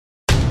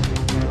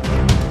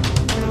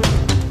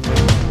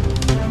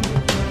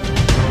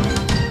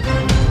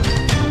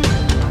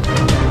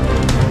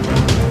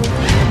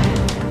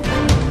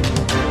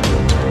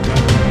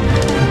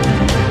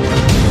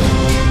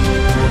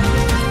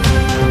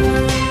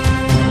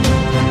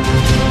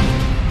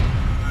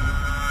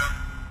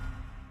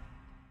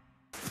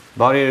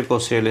Բարի երեկո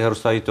սիրելի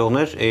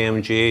հեռուստադիտողներ,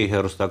 AMGA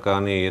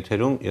հեռուստակայանի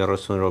եթերում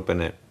 30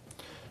 րոպեն է։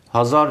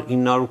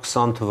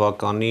 1920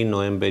 թվականի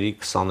նոյեմբերի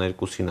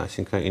 22-ին,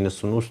 այսինքն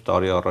 98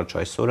 տարի առաջ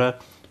այսօրը,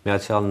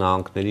 Միացյալ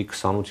Նահանգների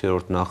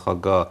 28-րդ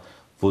նախագահ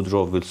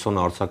Վուդրո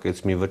Վիլսոնը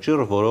արձակեց մի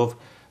վճիռ, որով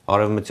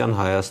Արեւմտյան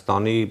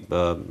Հայաստանի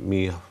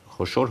մի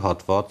խոշոր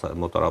հատված,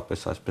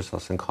 մոտարապես այսպես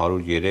ասենք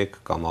 103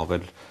 կամ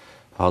ավել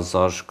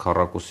 1000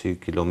 քառակուսի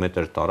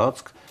կիլոմետր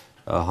տարածք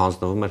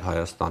հանձնվում էր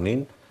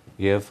Հայաստանին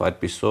եւ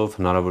այդպիսով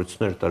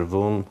հնարավորություն էր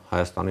տրվում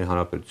Հայաստանի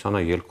Հանրապետությանը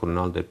ելք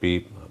ունենալ դեպի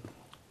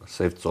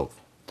Սև ծով։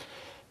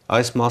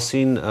 Այս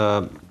մասին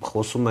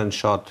խոսում են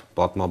շատ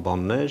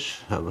պատմաբաններ,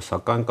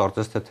 սակայն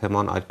կարծես թե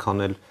թեման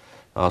այդքան էլ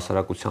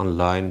հասարակության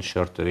լայն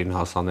շերտերին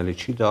հասանելի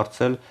չի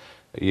դարձել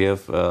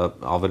եւ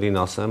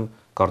ավելին ասեմ,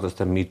 կարծես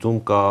թե միտում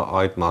կա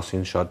այդ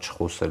մասին շատ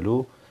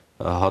չխոսելու,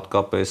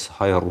 հատկապես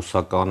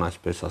հայ-ռուսական,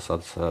 այսպես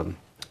ասած,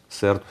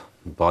 սերտ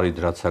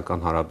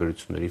բարիդրացիական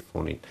հարաբերությունների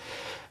ֆոնին։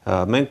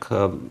 Մենք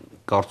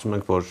կարծում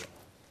ենք, որ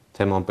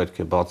թեման պետք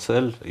է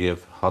բացել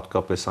եւ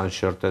հատկապես այն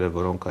շերտերը,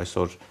 որոնք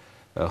այսօր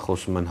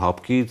խոսում են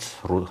հապկից,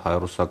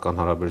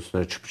 հայ-ռուսական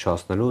հարաբերությունները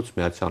չփչացնելուց,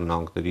 Միացյալ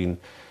Նահանգներին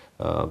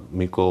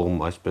մի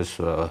կողմ այսպես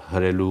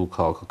հրելու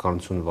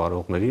քաղաքականություն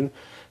վարողներին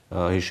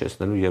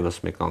հիշեցնելու եւս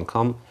մեկ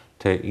անգամ,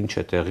 թե ինչ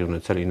է տեղի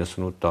ունեցել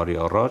 98 տարի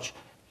առաջ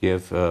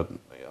եւ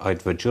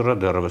այդ վճիռը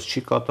դեռևս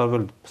չի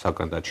կատարվել,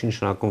 սակայն դա չի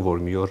նշանակում,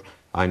 որ մի օր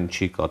այն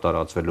չի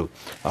կատարածվելու։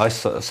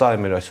 Սա է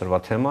մեր այսօրվա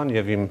թեման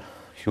եւ իմ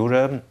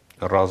հյուրը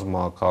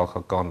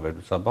ռազմաքաղաքական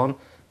վերլուծաբան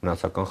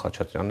Մնացական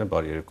Խաչատրյանն է,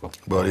 բարի երեկո։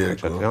 Բարի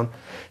երեկո։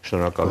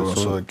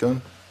 Շնորհակալություն Սահակյան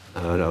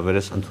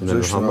հրավերս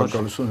ընդունելու համար։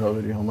 Շնորհակալություն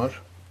հրավերի համար։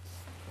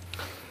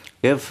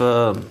 Եվ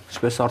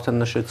ինչպես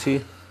արդեն նշեցի,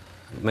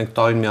 մենք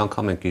տարին մի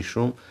անգամ ենք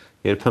հիշում,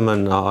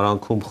 երբեմն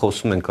արանքում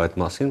խոսում ենք այդ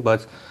մասին,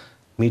 բայց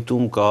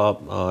միտում կա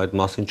այդ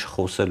մասին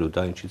չխոսելու,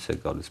 դա ինչից է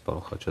գալիս,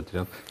 պարոն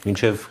Խաչատրյան,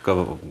 մինչև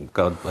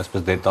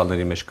այսպես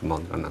դետալների մեջ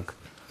կմանդրանանք։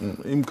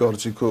 Իմ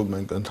կարծիքով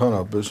մենք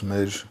ընդհանրապես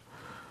մեր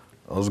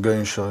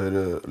ազգային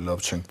շահերը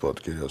լավ չենք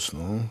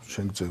պատկերացնում,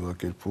 չենք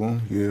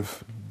ձևակերպում եւ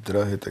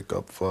դրա հետ է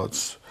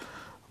կապված,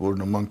 որ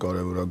նման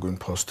կարևորագույն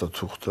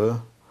փաստաթուղթը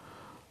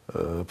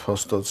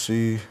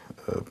փաստացի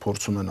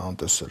փորձում են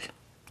անտեսել։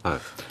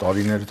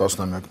 Տարիներ,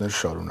 տասնամյակներ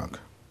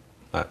շարունակ։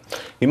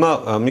 Հիմա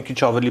մի քիչ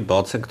ավելի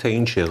բացենք, թե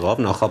ինչ եղավ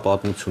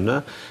նախապատմությունը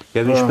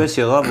եւ ինչպես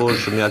եղավ,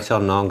 որ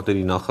Միացյալ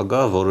Նահանգների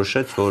նախագահը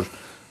որոշեց, որ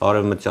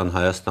Արեւմտյան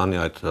Հայաստանի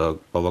այդ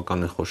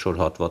բավականին խոշոր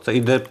հատվածը,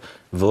 իդեպ,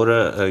 որը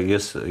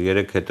ես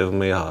երեք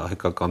հետևում էի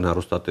հայկական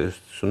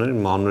հեռուստատեսություններին,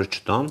 մանուր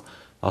չտան,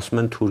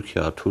 ասում են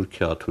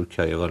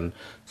Թուրքիա եւ այլն։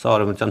 Սա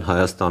Արեւմտյան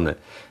Հայաստան է։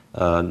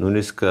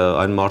 Նույնիսկ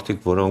այն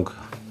մարդիկ, որոնք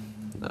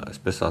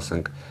այսպես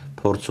ասենք,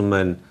 փորձում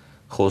են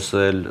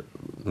խոսել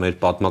մեր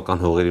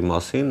պատմական հողերի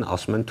մասին,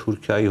 ասում են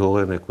Թուրքիայի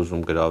հողերն եք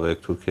ուզում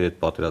գրավեք, Թուրքիայի հետ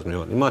պատերազմի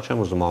հող։ Հիմա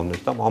չեմ ուզում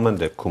ամներ տամ, ամեն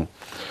դեպքում։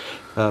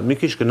 Մի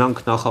քիչ գնանք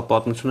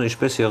նախապատմությունը,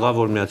 ինչպես եղավ,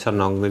 որ Միացյալ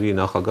Նահանգների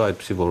նախագահը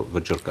այդպիսի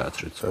վճիռ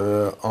կայացրեց։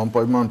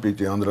 Անպայման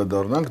պիտի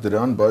անդրադառնանք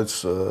դրան, բայց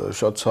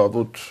շատ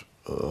ցավոտ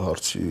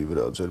հարցի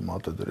վրա ձեր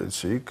մատը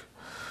դրեցիք։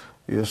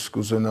 Ես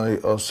կուզենայի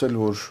ասել,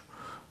 որ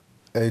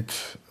այդ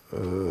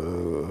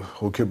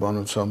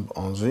հոգեբանությամբ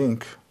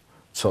անձինք,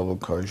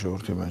 ցավոք հայ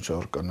ժողովրդի մեջ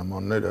առկա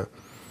նմանները,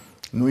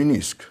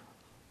 նույնիսկ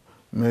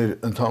մեր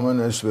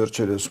ընդհանրապես այս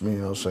վերջերս մի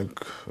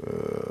ասենք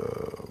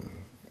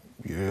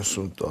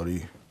 30 տարի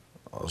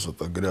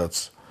ազատագրած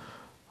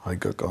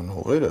հայկական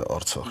հողերը,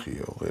 Արցախի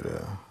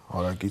հողերը,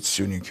 հարակից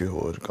Սյունիքի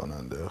հողեր կան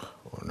այնտեղ,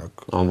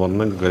 օրինակ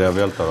անվանում են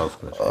գրավյալ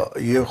տարածքներ։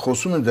 Եվ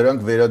խոսում են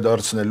դրանք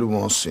վերադարձնելու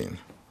մասին։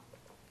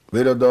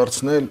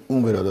 Վերադարձնել,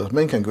 ում վերադարձնել։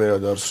 Մենք ենք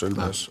վերադարձրել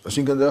մեզ։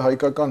 Այսինքն դա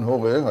հայկական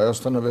հող է,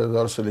 Հայաստանը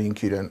վերադարձել է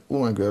ինք իրեն,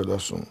 ում ենք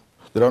վերադարձում։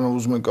 Դրանով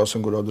ուզում ենք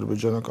ասենք, որ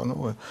ադրբեջանական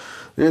հող է։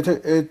 Եթե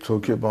այդ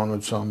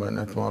հոգեբանությամբ են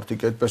այդ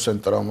մարդիկ այդպես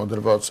են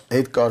տրամադրված,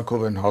 այդ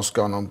կարգով են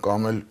հասկանում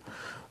կամ էլ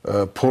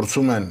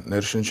փորձում են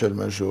ներշնչել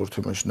մեր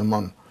ժողովրդի մեջ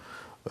նման,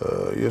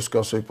 ես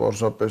կասեի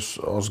պարզապես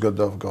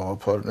ազգադավ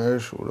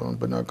գաղափարներ, ուրեմն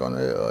բնական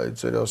է այդ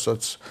ձեր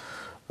ասած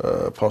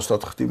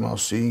փաստաթղթի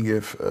մասին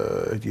եւ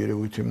այդ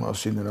երևույթի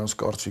մասին նրանց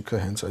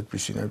կարծիքը հենց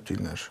այդպիսին է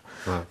դիներ։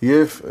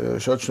 Եվ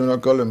շատ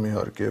շնորհակալ եմ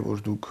իհարկե,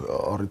 որ դուք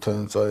առիթ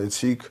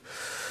ընծայեցիք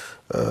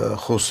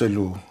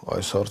խոսելու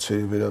այս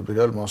հարցերի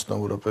վերաբերյալ,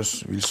 մասնավորապես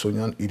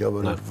Վիլսոնյան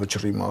իրավարար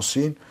վճռի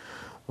մասին,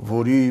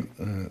 որի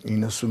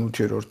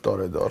 98-րդ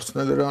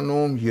տարեդարձն է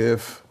դրանում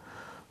եւ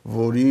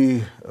որի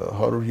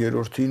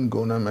 100-րդին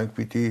գոնե մենք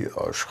պիտի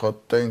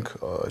աշխատենք,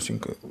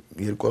 այսինքն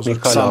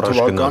 2020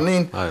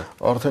 թվականին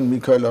արդեն մի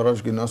քայլ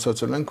առաջ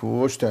գնացածել ենք,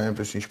 ոչ թե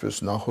այնպես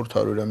ինչպես նախորդ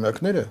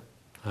 100-ամյակները,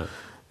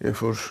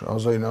 երբ որ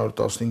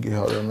 1915-ի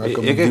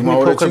 100-ամյակը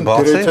դիմավորեցինք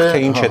գրեթե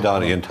թե ինչ է դա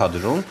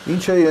ենթադրում։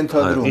 Ինչ է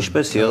ենթադրում։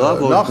 Ինչպես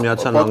եղավ, որ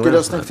Միացյալ Նահանգները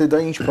պատկերացնենք, թե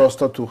դա ինչ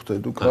փաստաթուղթ է,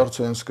 դուք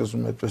հարցը հենց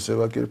սկզբում այդպես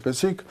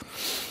ձևակերպեցիք։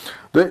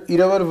 Դե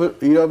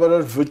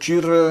իրավարար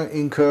վճիռը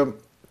ինքը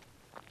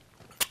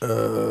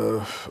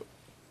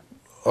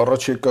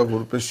առաջ եկավ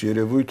որպես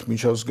երևույթ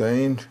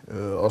միջազգային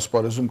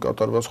ասպարեզում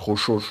կատարված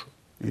խոշոր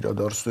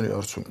իրադարձությունների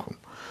արդյունքում։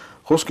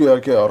 Խոսքը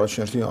իհարկե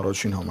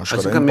առաջին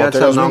համաշխարհային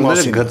պատերազմի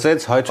մասին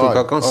գծեց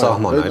հայ-թուրքական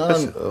սահմանը,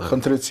 այդպես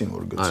խնդրեցին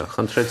որ գծի։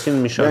 Խնդրեցին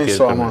մի շարք երկրներ։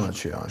 Սահմանը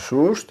չի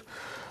անշուշտ,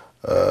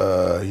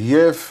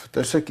 եւ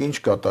տեսեք ինչ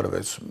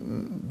կատարվեց։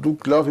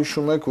 Դուք լավ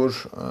հիշում եք, որ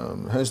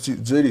հենց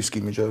ձեր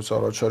իսկի միջազգային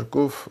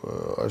առաջարկով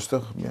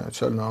այստեղ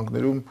Միացյալ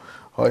Նահանգներում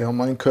հայ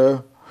համայնքը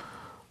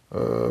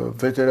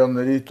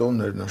վետերանների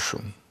տոններ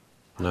նշում։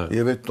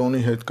 Եվ այդ տոնի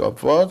հետ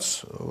կապված,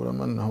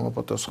 ուրեմն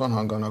համապատասխան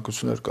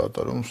հանգանակություններ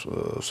կատարում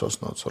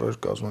Սասնացարեր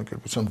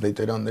կազմակերպության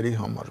վետերանների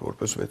համար,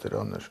 որպես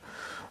վետերաններ։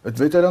 Այդ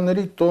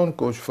վետերանների տոն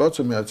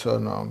կոչվածը Միացյալ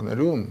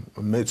Նահանգներում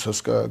մեծ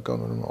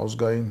հսկայական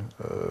ազգային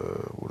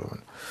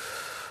ուրեմն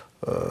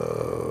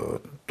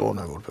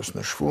տոն է որպես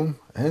նշվում,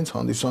 հենց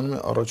հանդիսանում է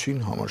առաջին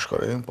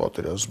համաշխարհային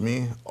պատերազմի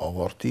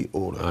ավարտի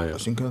օրը,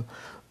 այսինքն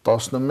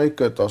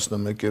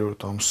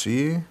 11-րդ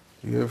ամսի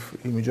Եվ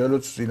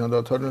իմիջիալոց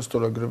զինադադարն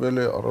ստորագրվել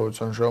է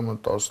առավոտյան ժամը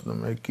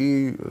 11-ի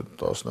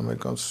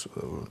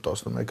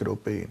 11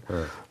 րոպեին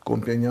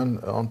Կոմպենյան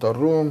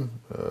անտառում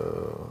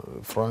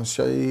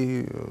Ֆրանսիայի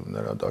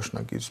նրա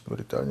դաշնակից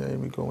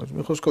Բրիտանիայի մի կողմից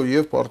մի խոսքով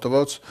եւ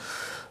պարտված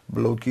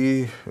բլոկի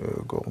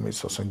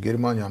կողմից ասենք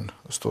Գերմանիան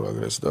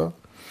ստորագրեց դա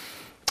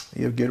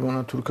եւ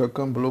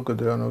գերմանա-թուրքական բլոկը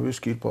դրանով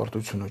իսկ իր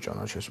պարտությունը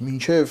ճանաչեց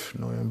մինչեւ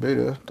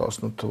նոյեմբերը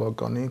 18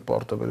 թվականին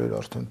պարտվել էր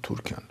արդեն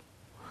Թուրքիան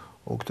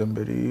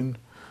օկտեմբերին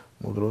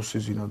Մոդրոսի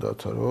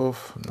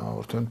զինադադարով նա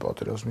արդեն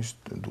պատերազմից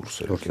դուրս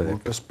էր եկել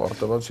որպես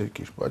պարտված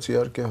երկիր, բայց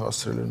իհարկե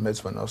հասցրել են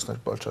մեծ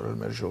վնասներ պատճառել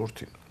մեր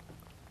ժողովրդին։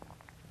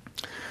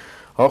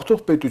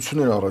 Հաղթող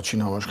պետությունները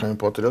առաջին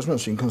համաշխարհային պատերազմում,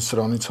 այսինքն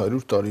սրանից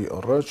 100 տարի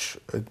առաջ,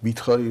 այդ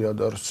վիթխարի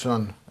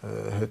իրադարձության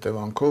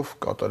հետևանքով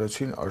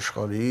կատարեցին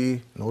աշխարհի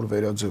նոր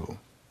վերաձևում։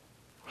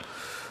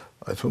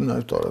 Այդ թվում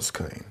նաև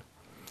տարածքային։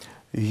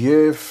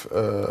 Եվ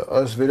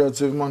այս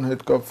վերաձևման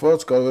հետ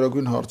կապված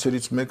կարևորագույն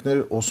հարցերից մեկն էր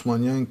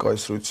Օսմանյան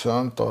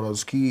կայսրության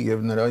տարածքի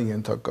եւ նրա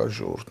ենթակա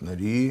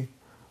ժողովուրդների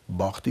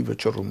բախտի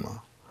վճռումը։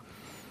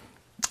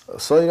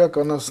 Սա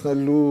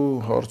իրականացնելու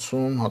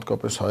հարցում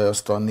հատկապես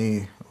Հայաստանի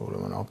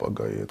ուրեմն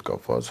ապագայի հետ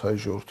կապված հայ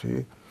ժողովրդի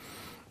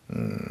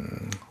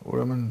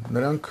ուրեմն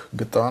նրանք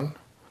գտան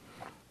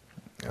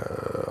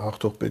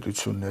հաղթող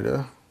պետությունները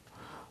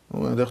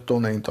Այնտեղ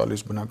տոն էին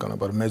տալիս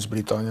բնականաբար Մեծ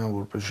Բրիտանիան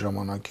որպես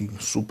ժամանակի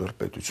սուպեր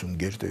պետություն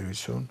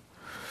գերտերություն,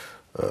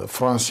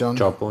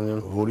 Ֆրանսիան,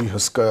 որի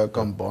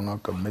հսկայական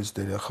բանակը մեծ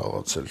դեր է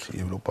խաղացել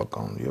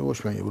եվրոպական եւ ոչ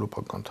միայն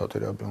եվրոպական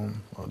թատերաբերում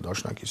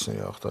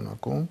դաշնակիցների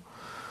հաղթանակում,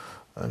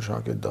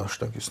 ժամանակ այդ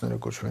դաշնակիցները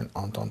կոչվում են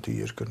Անտանտի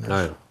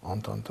երկրներ,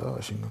 Անտանտը,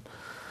 այսինքն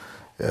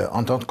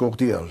Անտանտ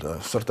կողդիալ,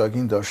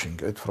 սրտագին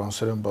դաշինք, այդ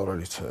ֆրանսերեն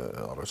բառերից է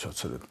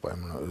առաջացել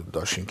այդ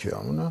դաշինքի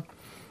անունը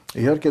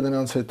Իհարկե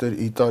նրանց հետ էր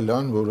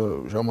Իտալիան, որը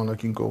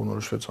ժամանակին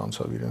կողմնորոշվեց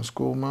անցավ իրենց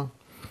կողմը,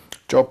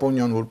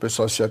 Ճապոնիան որպես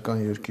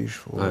ասիական երկիր,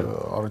 որը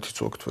առիթից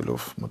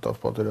օգտվելով մտավ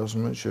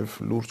պատերազմի մեջ եւ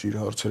լուրջ իր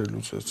հարցերը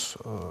լուծեց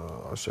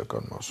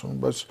ասիական մասում,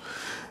 բայց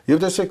եւ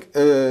տեսեք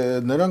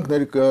նրանք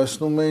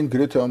ներկայացնում էին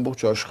գրեթե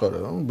ամբողջ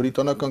աշխարհը,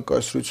 բրիտանական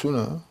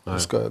կայսրությունը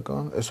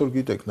հսկայական, այսօր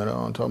գիտեք նրա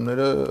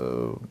անդամները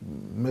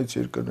մեծ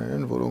երկրներ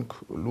են,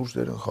 որոնք լուրջ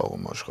դեր են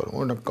խաղում աշխարհում,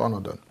 օրինակ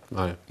Կանադան,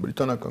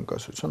 բրիտանական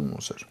կայսրության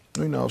մոս էր,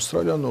 նույնը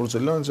Ավստրալիան, Նոր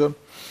Զելանդիան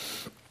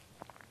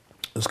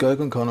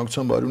Հսկայական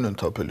քանակությամբ արյուն են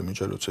թափել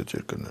իմիջիալոց այդ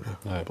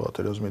երկրները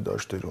պատերազմի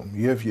դաշտերում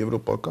եւ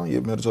եվրոպական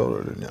եւ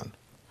մերձարևելյան։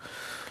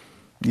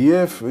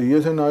 Եվ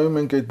եթե նայում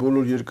ենք այդ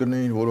բոլոր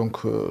երկրներին, որոնք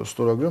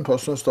ստորագրեն,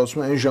 փաստորեն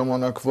ստացվում է այն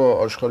ժամանակվա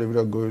աշխարհի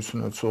վրա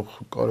գոյություն ունեցող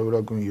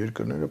կարևորագույն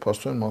երկրները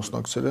փաստորեն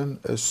մասնակցել են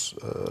այս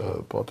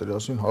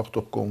պատերազմին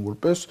հաղթող կողմ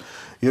որպես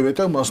եւ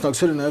այդտեղ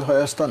մասնակցել է նաեւ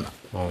Հայաստանը։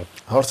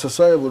 Հարցը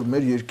սա է, որ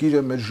մեր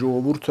երկիրը, մեր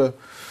ժողովուրդը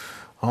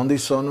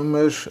հանդիսանում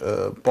էր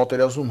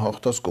պատերազմում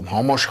հաղթած կողմ,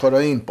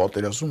 համաշխարհային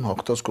պատերազմում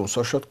հաղթած կողմ,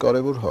 սա շատ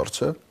կարևոր հարց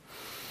է։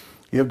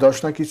 Եվ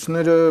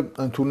դաշնակիցները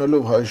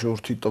ընդունելով հայ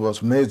ժողովրդի տված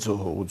մեծ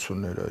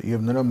զոհողությունները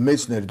եւ նրա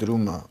մեծ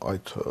ներդրումը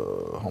այդ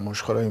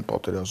համաշխարհային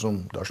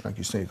պատերազմում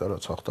դաշնակիցների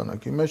տարած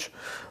հաղթանակի մեջ,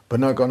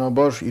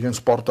 բնականաբար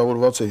իրենց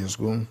պարտավորված էին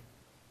զգում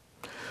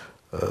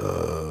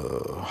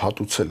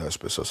հատուցել,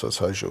 այսպես ասած,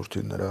 հայ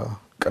ժողովրդի նրա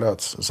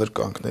կրած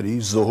զրկանքների,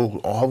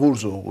 ահավոր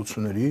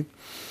զոհողությունների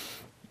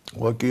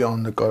ուղղակի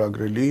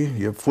աննկարագրելի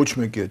եւ ոչ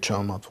մեկի հետ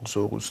չհամատվող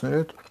զոհությունների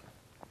հետ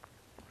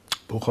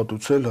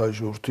փոխհատուցել հայ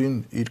ժողովրդին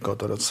իր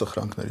կատարած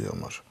սխրանքների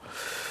համար։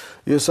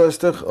 Ես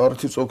այստեղ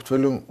արդից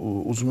օգտվելու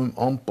ուզում եմ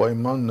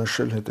անպայման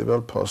նշել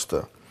հետեւյալ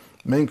փաստը։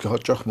 Մենք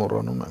հաճախ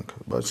մոռանում ենք,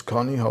 բայց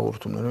քանի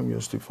հաղորդումներում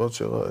ես ստիպված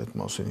եղա այդ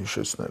մասին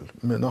հիշեցնել։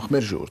 Նախ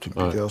մեր ժողովրդին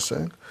պիտի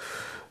ասենք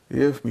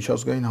եւ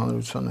միջազգային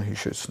հանրությանը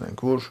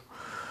հիշեցնենք, որ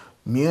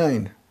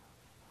միայն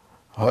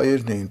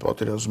հայերն էին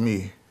պատերազմի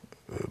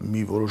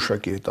մի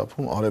որոշակի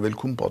этаպում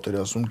արևելքում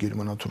պատերազմում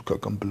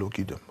գերմանա-թուրքական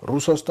բլոկի դեմ։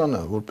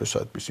 Ռուսաստանը որպես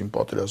այդպեսին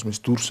պատերազմից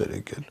դուրս էր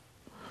եկել,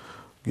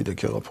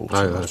 գիտեք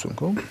հեղափոխության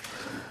արդյունքում,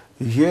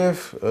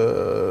 եւ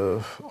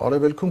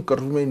արևելքում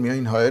կռվում էին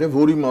միայն հայերը,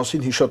 որի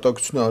մասին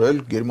հիշատակություն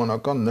արել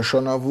գերմանական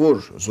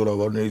նշանավոր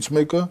զորավարներից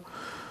մեկը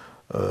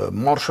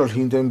Մարշալ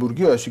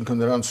Հինդենբուրգի,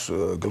 այսինքն նրանց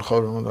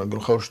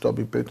գլխավոր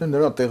շտաբի պետն է,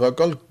 նրա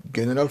տեղակալ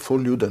գեներալ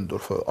ֆոն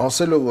Լյուդենդորֆը,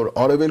 ասելով որ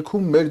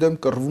արևելքում մեր դեմ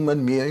կռվում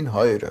են միայն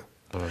հայերը։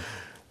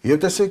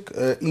 Եվ տեսեք,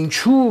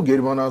 ինչու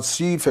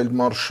գերմանացի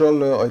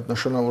ֆելդմարշալը այդ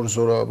նշանավոր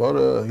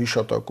զորավարը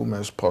հիշատակում է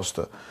այս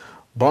փաստը։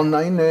 Բանն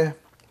այն է,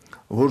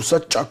 որ սա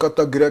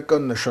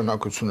ճակատագրական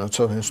նշանակություն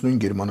ունեցավ հենց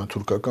նույն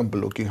գերմանա-թուրքական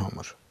բլոկի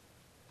համար։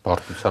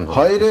 Պարտության համար։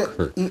 Հայերը,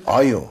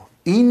 այո,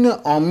 9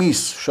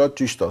 ամիս, շատ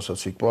ճիշտ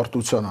ասացիք,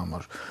 պարտության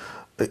համար։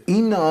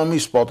 9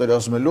 ամիս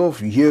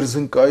պատերազմելով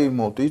Երզնկայի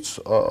մոտից,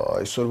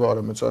 այսօրվա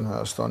Արեւմտյան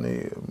Հայաստանի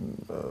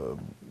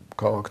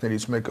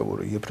քաղաքներից մեկը,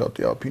 որը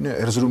Եփրատի ափին է,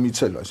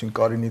 Էրզրումից էլ, այսինքն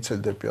Կարինից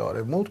էլ դեպի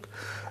արևմուտք,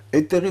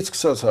 այդտեղից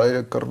սկսած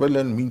հայերը կռվել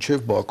են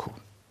մինչև Բաքու։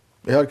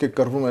 Իհարկե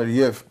կռվում էր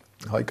եւ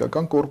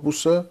հայկական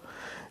կորպուսը,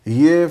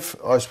 եւ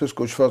այսպես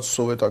կոչված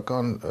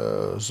սովետական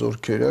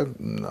զորքերը,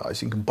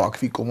 այսինքն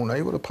Բաքվի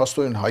կոմունայի, որը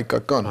փաստորեն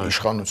հայկական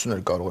իշխանություն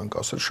էր կարող ենք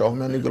ասել,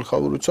 Շահումյանի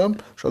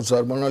գլխավորությամբ, շատ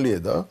զարմանալի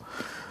է դա,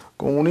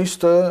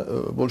 կոմունիստը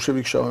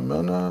բոլշևիկ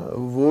Շահումյանը,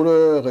 որը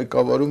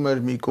ղեկավարում էր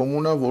մի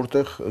կոմունա,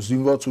 որտեղ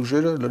զինված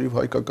ուժերը լրիվ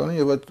հայկական են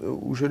եւ այդ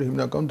ուժերը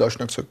հիմնականում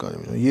դաշնակցական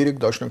են,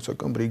 3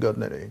 դաշնակցական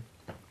բրիգադներ էին։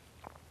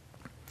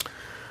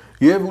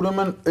 Եվ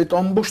ուրեմն այդ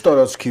ամբողջ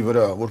տարածքի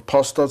վրա, որ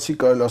փաստացի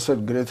կարելի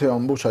ասել գրեթե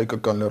ամբողջ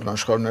հայկական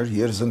լեռնաշխարհներ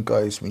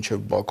Երզնկայից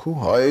մինչև Բաքու,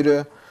 հայերը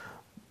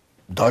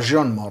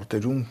դաժան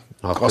մարտերում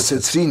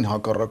կասեցրին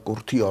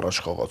հակառակորդի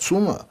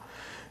առաջխաղացումը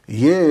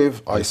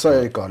եւ այս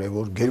է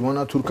կարևոր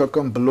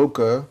գերմանա-թուրքական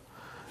բլոկը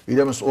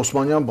իրենց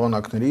օսմանյան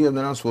բանակների եւ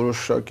նրանց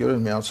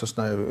որոշակիորեն միացած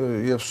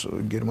նաեւ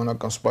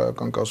գերմանական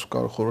սպայական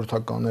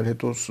խորհրդականներ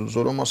հետո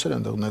զորամասեր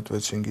այնտեղ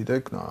նետվեցին,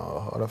 գիտեք,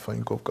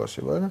 հարավային Կովկաս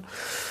եւ այլն։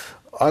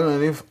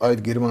 Այնուամենայնիվ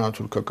այդ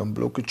գերմանա-թուրքական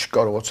բլոկը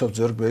չկարողացավ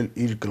ձեռք բերել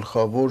իր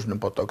գլխավոր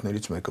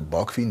նպատակներից մեկը՝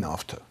 Բաքվի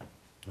նավթը։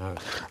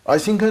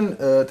 Այսինքն,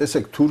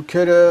 տեսեք,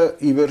 թուրքերը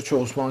ի վերջո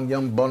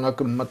օսմանյան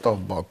բանակը մտավ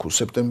Բաքու,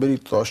 սեպտեմբերի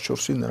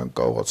 14-ին նրանք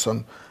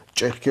կարողացան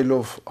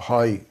ճեղքելով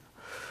հայ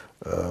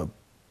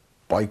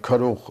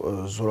պայքարող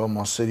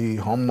զորամասերի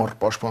համար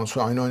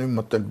պաշտպանություն այնուամենայնիվ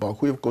մտել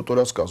Բաքու եւ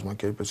կոտորած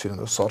կազմակերպեցին,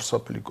 դա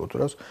սարսափելի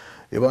կոտորած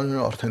եւ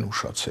այնուամենայնիվ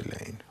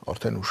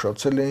արդեն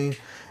ուշացել էին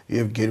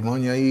եւ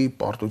Գերմանիայի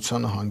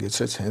պարտությանը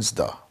հանգեցրեց հենց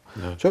դա։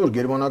 Չէ՞ որ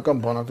գերմանական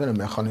բանակները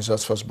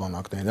մեխանիզացված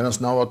բանակներ են, նրանց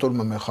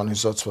նավատորմը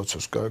մեխանիզացված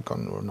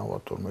հսկայական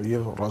նավատորմ էր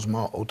եւ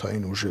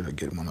ռազմաօդային ուժերը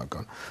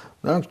գերմանական։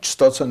 Նրանք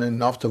չստացան այն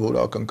նավթը,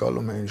 որը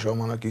ակնկալում էին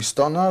ժամանակի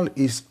ստանալ,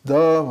 իսկ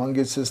դա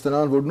հանգեցրեց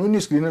նրան, որ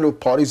նույնիսկ լինելով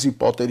Փարիզի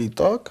պատերի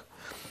տակ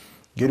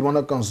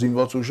գերմանական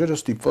զինված ուժերը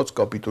ստիպված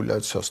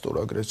կապիտուլյացիա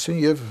ստորագրեցին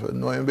եւ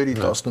նոյեմբերի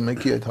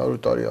 11-ի այդ 100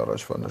 տարի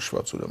առաջվա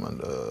նշված ուրեմն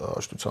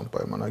հաշտության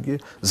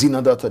պայմանագիր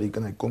զինադատարի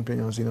կնեք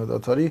կոմպանիան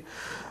զինադատարի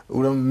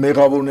ուրեմն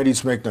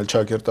մեղավորներից մեկն էլ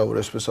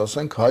ճակերտավոր այսպես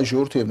ասենք հայ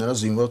ժողովուրդը եւ նրա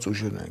զինված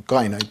ուժերն են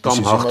կային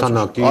այդպիսի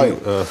հաղթանակի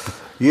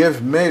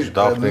եւ մեր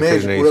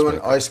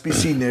ուրեմն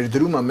այսպիսի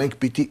ներդրումը մենք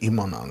պիտի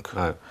իմանանք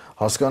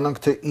հասկանանք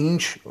թե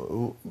ինչ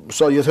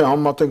սա եթե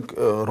համեմատենք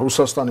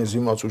Ռուսաստանի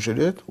զինված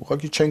ուժերի հետ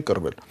ուղղակի չեն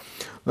կռվել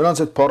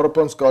նրանց այդ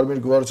փառապանց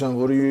Կարմիր գվարդիան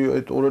որի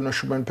այդ օրը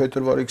նշում են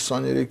փետրվարի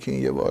 23-ին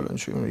եւ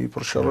այլն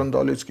իբր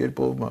շռնդալից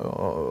կերպով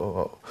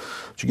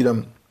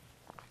չգիտեմ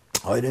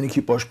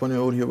հայրենիքի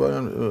պաշտպանի օր եւ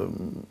այլն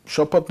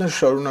շաբաթներ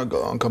շարունակ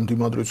անգամ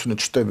դիմադրությունը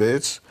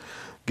չտևեց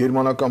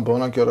գերմանական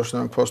բանակի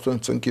առաջնորդ փաստորեն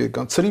ծնկի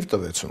եկան ծրիվ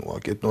տվեցին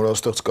ուղղակի այդ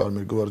նորաստեղծ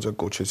Կարմիր գվարդիա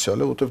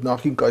կոչեցյալը որտեղ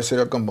նախին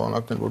կայսերական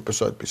բանակներ որպես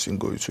այդպեսին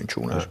գոյություն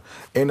չուներ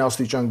այն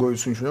աստիճան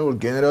գոյություն չուներ որ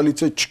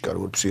գեներալիցե չկար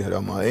որպեսի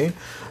հրամայեն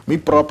մի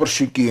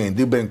պրապորշիկի էին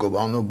դիբենկով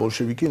անով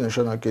բոլշևիկի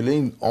նշանակել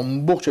էին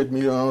ամբողջ այդ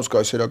միլիոնանոց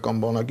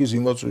կայսերական բանակի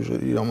զինված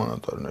ուժերի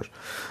հրամանատարներ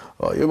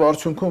եւ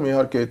արդյունքում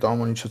իհարկե այդ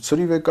ամենիչը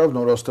ծրիվ եկավ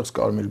նորաստեղծ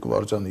Կարմիր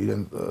գվարդիան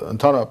իրեն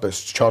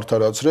ընդհանրապես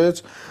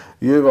չարթարացրեց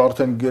եւ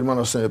արդեն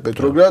գերմանացիները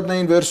Պետրոգրադն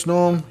էին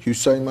վերցնում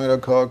հյուսիսային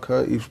մայրաքաղաքը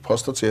իր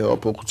փաստացի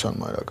հեղափոխության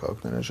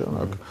մայրաքաղաքն էր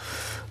ժամանակ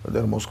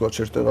դեռ Մոսկվա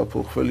չէր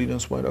տեղափոխվել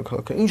իրենց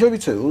մայրաքաղաքը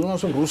ինչևից է ուզում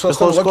ասեմ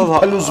Ռուսաստանը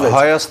փլուզվեց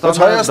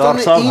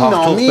Հայաստանը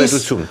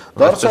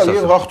դարձավ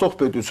եւ հաղթող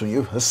պետություն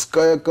եւ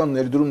հսկայական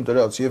ներդրում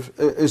դրած եւ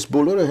այս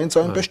բոլորը հենց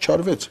այնպես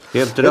չարվեց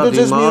եւ դրա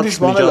դիմաց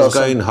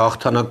միջազգային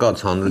հաղթանակած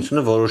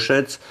հանրությունը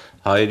որոշեց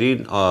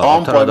հայերին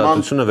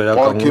արտադրությունը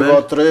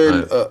վերականգնել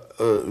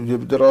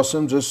եւ դեռ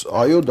ասեմ ձեզ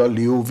այո դա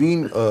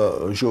լիովին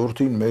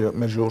ժողովրդին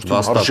մեր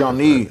ժողովրդին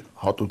արժանի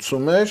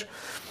հատուցում էր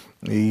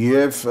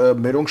եւ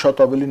մերոնք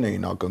շատ ավելին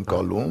էին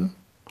ակնկալում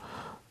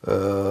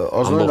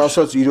ազնվեն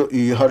ասած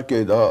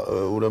իհարկե դա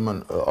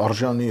ուրեմն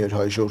արժանի էր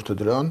հայ ժողովուրդը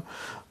դրան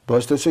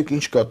բայց տեսեք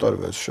ինչ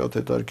կատարվեց շատ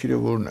հետաքրքիր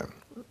է որն է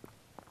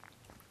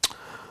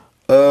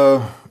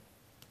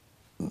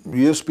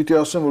ես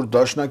պիտի ասեմ որ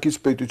դաշնակից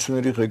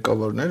պետությունների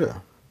ղեկավարները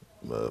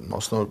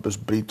մասնավորապես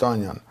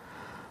Բրիտանիան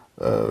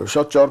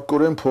շատ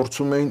ճարպկորեն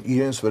փորձում էին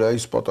իրենց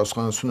վրայից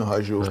պատասխանատվությունը հայ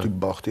ժողովրդի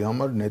բախտի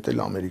համար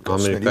նետել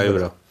ամերիկացիների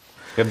վրա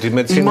եւ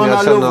դիմեցին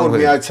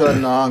Միացյալ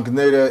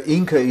Նահանգները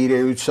ինքը իր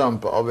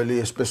էությամբ ավելի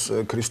այսպես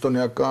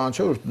քրիստոնեական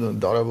չէ որ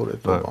դարավոր է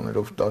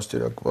բաներով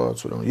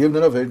դաստիարակված ուրեմն եւ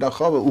նրա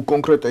վերնախավը ու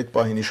կոնկրետ այդ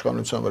պահին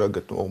իշխանության վրա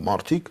գտնվող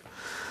մարդիկ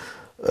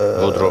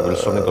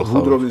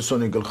Վուդրո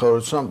Վիլսոնի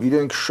գլխավորությամբ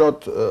իրենք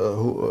շատ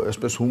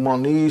այսպես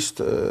հումանիստ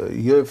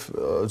եւ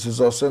ձեզ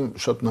ասեմ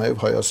շատ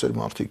նաեւ հայասեր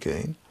մարդիկ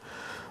էին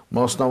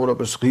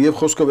մասնավորապես եւ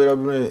խոսքը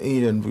վերաբերում է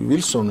իրեն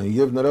Վիլսոնը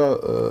եւ նրա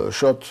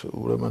շատ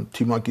ուրեմն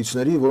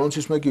թիմակիցների,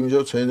 որոնցից մեկի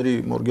միջոց Հենրի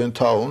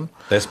Մորգենթաուն,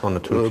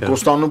 դեսպանը Թուրքիա,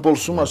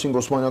 Կոստանդնուպոլսում, ասին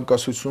Օսմանյան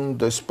կասություն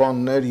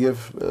դեսպաններ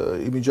եւ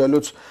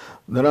իմիջիալոց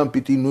նրան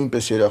պիտի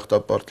նույնպես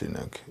երախտապարտ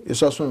լինենք։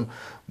 Ես ասում եմ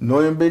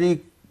նոյեմբերի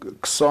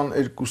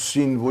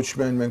 22-ին ոչ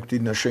միայն մենք պիտի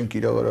նշենք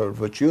իրավարար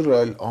վճիռը,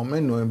 այլ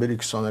ամեն նոյեմբերի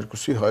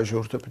 22-ի հայ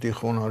ժողովուրդը պիտի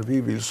խոնարհվի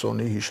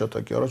Վիլսոնի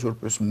հիշատակի առաջ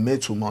որպես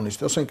մեծ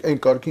հումանիստ։ Ասենք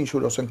այն կարգին ինչ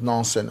որ ասենք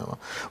նանսեն է,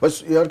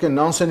 բայց իհարկե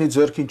նանսենի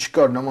ձեռքին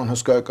չկար նման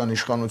հսկայական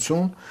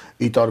իշխանություն՝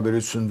 ի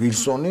տարբերություն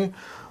Վիլսոնի,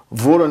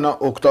 որը նա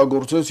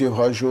օգտագործեց եւ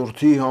հայ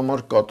ժողովրդի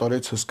համար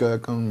կատարեց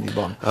հսկայական մի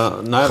բան։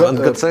 Նաեւ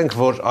ընդգծենք,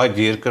 որ այդ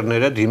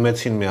երկրները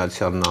դիմեցին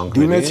Միացյալ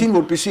Նահանգներին։ Դիմեցին,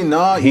 որպեսզի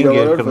նա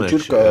իրավարար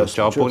վճիռ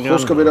կայացնի։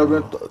 Խոսքը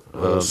վերաբերում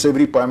է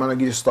Սևրի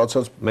պայմանագիրը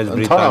ստացած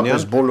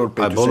ընդհանրապես բոլոր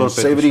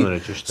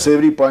պետությունները,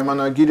 Սևրի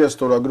պայմանագիրը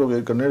ստորագրող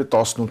երկրները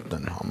 18-ն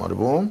են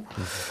համարվում։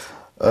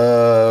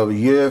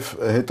 Եվ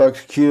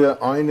հետաքրքիրը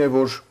այն է,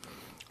 որ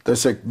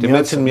տեսեք,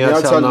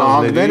 Միացյալ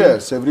Նահանգները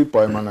Սևրի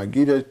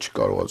պայմանագիրը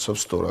չկարողացավ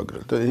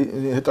ստորագրել։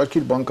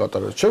 Հետաքրքիր բան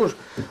կատարեց, չէ՞ որ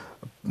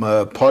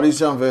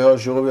Փարիզյան վեհաժ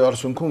ժողովի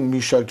արդյունքում մի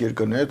շարք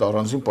երկրների հետ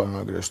առանձին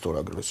պայմանագրեր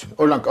ստորագրվեցին։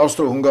 Օրինակ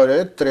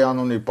Ավստրո-Հունգարիայի հետ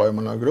Տրիանոնի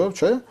պայմանագրով,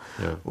 չէ՞,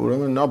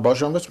 ուրեմն նա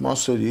բաժանվեց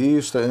մասերի,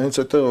 հենց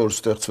այդտեղ որ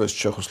ստեղծվեց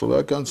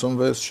Չեխոսլովակիան,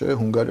 ծնվեց, չէ,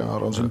 Հունգարիան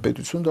առանձին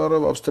պետություն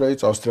դառավ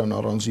Ավստրիայից, Ավստրիան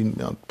առանձին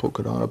մի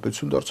փոքր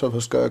հանրապետություն դարձավ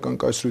հսկայական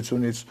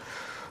կայսրությունից,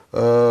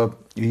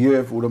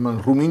 եւ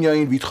ուրեմն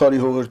Ռումինիային վիթխարի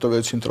հողեր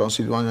տվեցին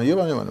Տրանսիլվանիա եւ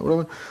այլն,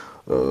 ուրեմն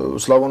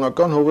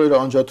սլավոնական հողերը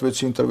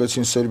անջատվեցին,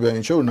 տրվեցին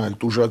Սերբիային, չէ՞ որ նա էլ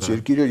տուժած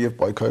երկիր էր եւ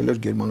պայքարել էր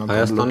գերմանական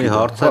Հայաստանի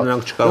հարցը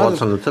նրանք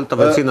չկարողացան լուծել,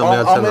 տվեցին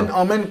Միացյալ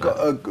ամեն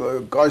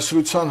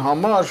կայսրության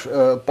համար,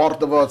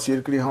 պարտված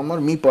երկրի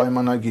համար մի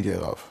պայմանագիր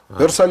եղավ։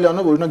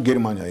 Վերսալյանը օրինակ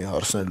Գերմանիայի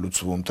հարցն էր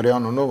լուծվում,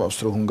 Տրիանոնով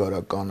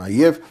ավստրո-հունգարականը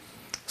եւ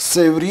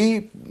Սևրի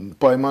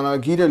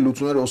պայմանագիրը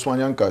լուծում էր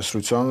Օսմանյան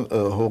կայսրության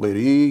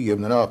հողերի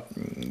եւ նրա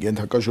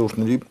ենթակա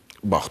ժողովուրդների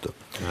բախտը։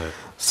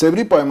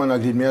 Սևրի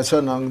պայմանագրի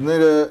Միացյալ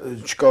Նահանգները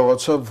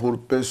չկարողացավ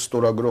որպես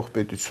ստորագրող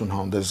պետություն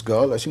հանդես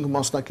գալ, այսինքն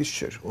մասնակից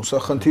չէր։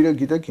 Ոսա խնդիրը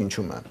գիտեք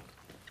ինչու՞մ է։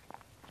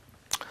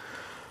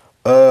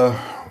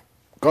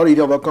 Կար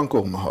իրավական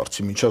կողմը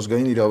հարցի,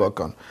 միջազգային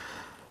իրավական։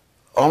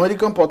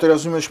 Ամերիկան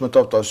պատերազմի մեջ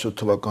մտավ 17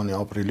 թվականի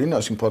ապրիլին,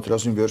 այսինքն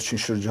պատերազմի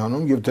վերջին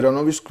շրջանում եւ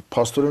դրանով իսկ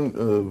փաստորեն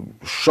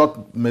շատ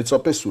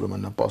մեծապես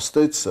ուրեմն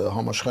նպաստեց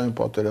համաշխարհային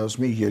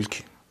պատերազմի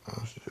ելքին։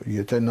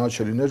 Եթե նա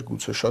չլիներ,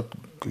 գուցե շատ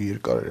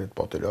երկար էր այդ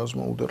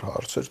պատերազմը ու դեռ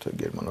հարցեր թե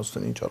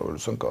գերմանացիները ինչ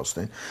առավելություն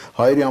կասնեին։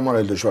 Հայերի համար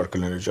էլ դժվար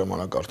կլիներ այդ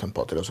ժամանակ արդեն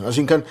պատերազմ։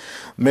 Այսինքն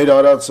մեր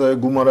արածը,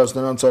 գումարած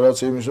նրանց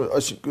արածը,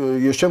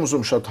 ես չեմ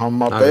ուզում շատ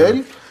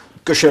համատել,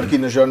 կշերքի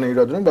նժարներ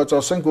իրադրում, բայց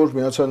ասենք որ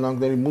Միացյալ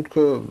Նահանգների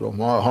մուտքը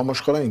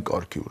համաշխարհային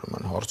կարգի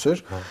ուրեմն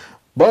հարցեր,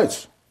 բայց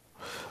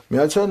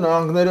Միացյալ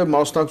Նահանգները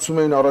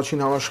մասնակցում էին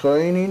առաջին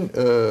համաշխարհայինին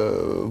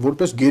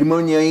որպես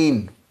Գերմանիային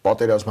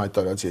պատերազմ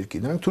հայտարարած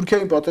երկիր։ Նրանք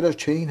Թուրքիայի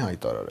պատերազմ չէին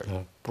հայտարարել։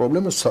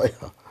 Պրոբլեմը սա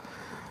է։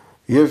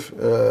 Եվ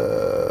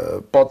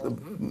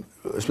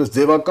այսպես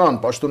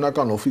ձևական,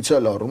 պաշտոնական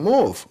օֆիցիալ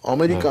առումով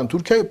Ամերիկան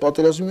Թուրքիայի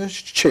պատերազմի մեջ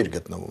չէր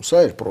գտնվում,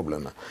 սա էր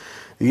պրոբլեմը։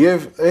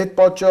 Եվ այդ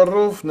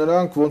պատճառով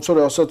նրանք ոնց որ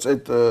ասած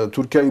այդ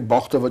Թուրքիայի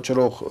բախտը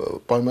վճռող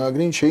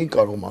պայմանագրին չէին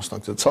կարող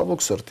մասնակցել,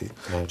 ցավոք սրտի։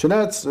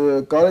 Չնայած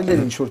կարելի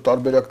էր ինչ-որ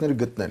տարբերակներ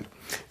գտնել։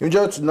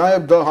 Ինչպես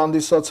նաև դա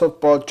հանդիսացավ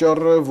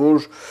պատճառը,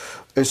 որ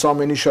այս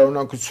ամենի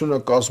շարունակությունը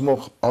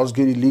կազմող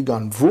ազգերի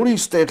լիգան, որի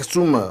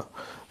ստեղծումը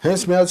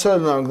հենց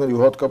Միացյալ Նահանգների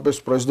ու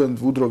հատկապես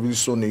պրեզիդենտ Վուդրո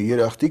Վիլսոնի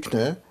երախտիկն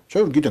է,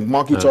 չէ՞ որ գիտենք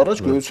ՄԱԿ-ից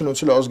առաջ գոյություն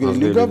ունեցել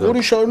ազգերի լիգա,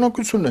 որի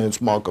շարունակությունն է հենց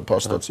ՄԱԿ-ը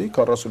փաստացի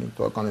 45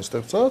 թվականին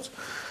ստեղծած։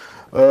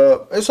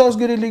 Այս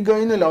ազգերի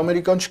լիգային էլ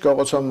Ամերիկան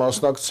չկարողացավ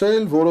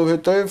մասնակցել,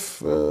 որովհետև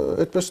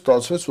այդպես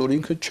ստացվեց, որ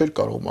ինքը չէր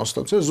կարող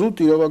մասնակցել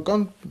զուտ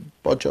իրավական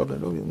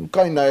պատճառներով,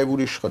 կային նաև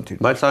ուրիշ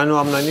խնդիրներ։ Բայց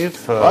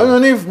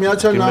այնուամենայնիվ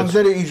Միացյալ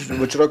Նահանգները իր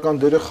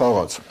վճռական դերը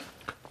խաղաց։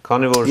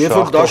 Քանի որ երբ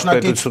որ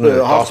դաշնակից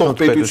հաղթող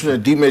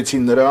պետությունները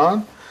դիմեցին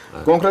նրան,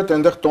 կոնկրետ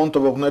այնտեղ տոն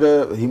տվողները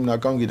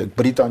հիմնական գիտեք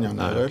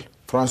Բրիտանիան է եղել,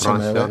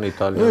 Ֆրանսիան է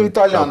եղել,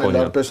 Իտալիան էլ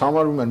արպես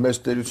համարվում են մեծ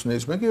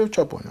տերություններից մեկը եւ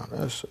Ճապոնիան,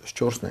 այս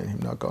 4-ն էին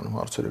հիմնականում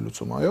հարցերը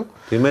լուծում, այո։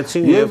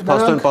 Դիմեցին եւ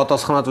փաստորեն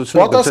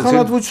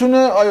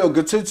պատասխանատվությունը, այո,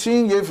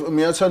 գծեցին եւ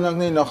Միացյալ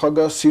Նահանգների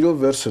նախագահ սիրով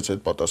վերցրեց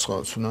այդ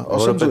պատասխանատվությունը,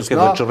 ասեմ ձեզ,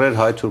 նա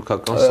վճռեր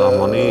հայ-թուրքական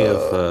սահմանի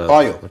եւ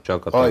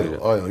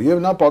ճակատագիրը։ Այո,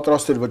 եւ նա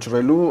պատրաստ էր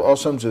վճռելու,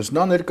 ասեմ ձեզ,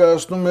 նա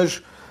ներկայացնում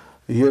էր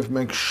Եվ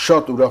մենք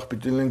շատ ուրախ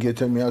պիտի լինենք,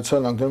 եթե Միացյալ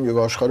Նահանգներում եւ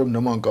աշխարհում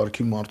նման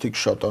կարգի մարդիկ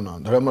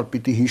շատանան։ Դրա համար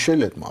պիտի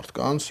հիշել այդ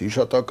մարդկանց,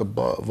 հիշատակը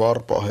վառ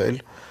պահել,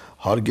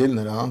 հարգել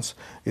նրանց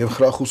եւ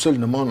խրախուսել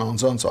նման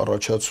անձանց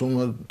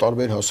առաջացումը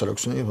տարբեր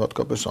հասարակությունների,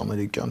 հատկապես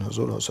ամերիկյան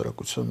հզոր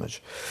հասարակության մեջ։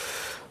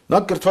 Նա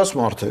կրթված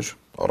մարդ էր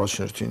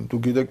առաջնորդին։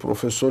 Դուք գիտեք,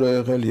 պրոֆեսոր է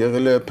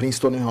եղել է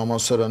Պրինսթոնի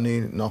համալսարանի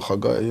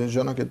նախագահ,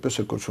 ժամանակ այդպես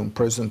է կոչվում,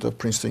 President of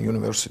Princeton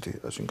University,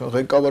 այսինքն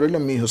ղեկավարել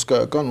է մի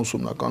հսկայական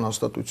ուսումնական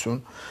հաստատություն։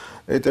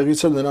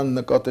 Այդտեղից էլ նրան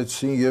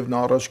նկատեցին եւ նա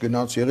առաջ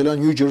գնաց, եղել է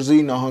Նյու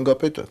Ջերսիի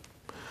նահանգապետը։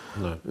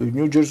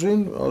 Նյու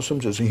Ջերսին, ասեմ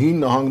ձեզ, հին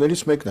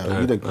նահանգներից մեկն է,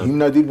 գիտեք,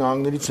 հիմնադիր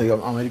նահանգներից է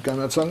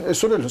ամերիկանացան,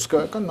 այսօր էլ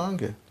հսկայական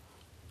նահանգ է։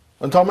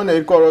 Ընդամենը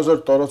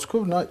 2000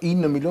 տարածքով նա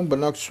 9 միլիոն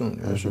բնակչություն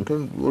ունի,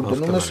 այսինքն որ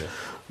դնում ես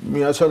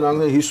Միացյալ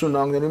Նահանգների 50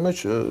 նահանգների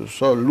մեջ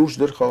սա լուրջ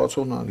դեր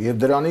խաղացող նահանգ եւ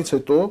դրանից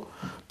հետո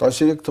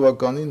 13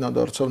 թվականին նա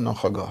դարձավ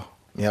նախագահ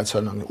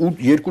Միացյալ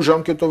Նահանգների 2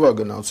 ժամկետով է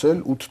գնացել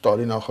 8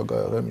 տարի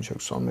նախագահ եղել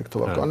մինչև 21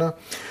 թվականը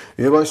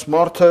եւ այս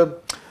մարդը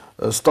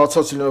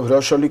ստացած լինելով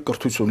հրաշալի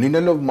կրթություն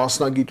լինելով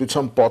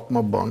մասնագիտության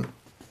պատմաբան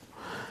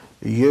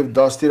եւ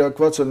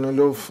դաստիարակված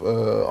լինելով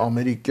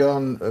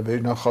ամերիկյան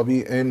վերնախավի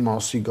այն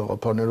մասի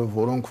գաղափարներով,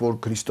 որոնք որ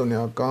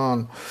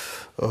քրիստոնեական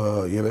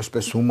եւ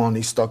այսպես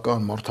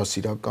հումանիստական,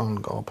 մարդասիրական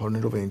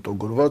գաղափարներով էին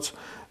տոգորված,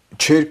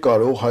 չէր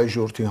կարող հայ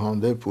ժողովրդի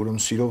հանդեպ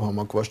ուրեմն սիրով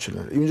համակված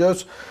չլինել։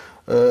 Իմիջիայց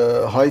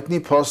հայտնի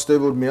փաստ է,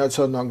 որ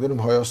Միացյալ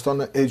Նահանգներում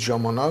Հայաստանը այդ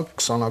ժամանակ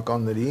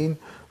 20-ականներին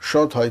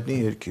շատ հայտնի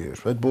երկիր էր։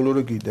 Այդ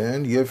բոլորը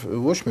գիտեն եւ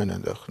ոչ միայն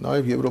այնտեղ,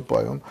 նաեւ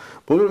Եվրոպայում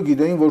բոլորը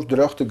գիտեին, որ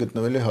դրախտը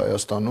գտնվել է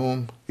Հայաստանում։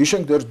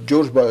 Հիշենք դեռ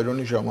Ջորջ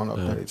Բայրոնի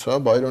ժամանակներից, հա,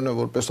 Բայրոնը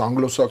որպես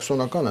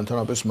անգլոսաքսոնական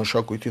ընդհանրապես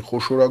մշակույթի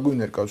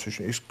խոշորագույն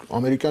ներկայացուցիչ, իսկ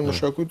ամերիկյան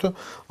մշակույթը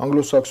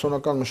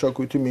անգլոսաքսոնական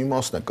մշակույթի մի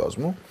մասն է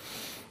կազմում։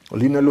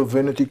 Լինելով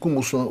Վենետիկում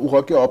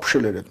ուղղակի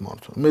ապշել էր այդ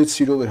մարդը։ Մեծ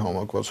սիրով էր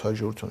համակված հայ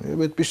ժողովրդին։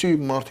 Եվ այդպիսի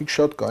մարդիկ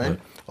շատ կային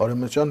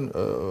արևմտյան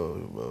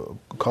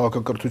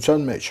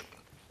քաղաքակրթության մեջ։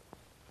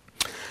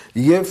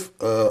 Եվ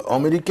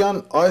ամերիկյան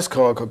այս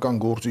քաղաքական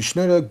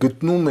գործիչները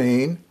գտնում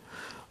էին,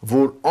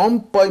 որ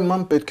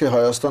անպայման պետք է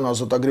Հայաստան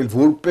ազատագրել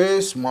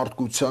որպես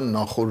մարդկության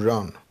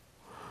նախորդ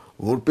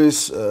որպես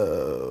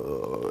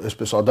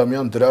այսպես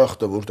ադամյան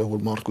դրախտը, որտեղ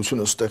որ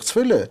մարդկությունը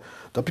ստեղծվել է,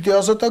 դա պիտի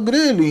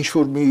ազատագրել ինչ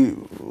որ մի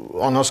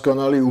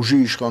անհասկանալի ուժի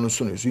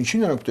իշխանությունից։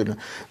 Ինչին նրանք պետք է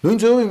նույն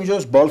ձևով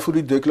իմիջիայց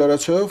Բալֆուրի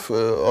դեկլարացիայով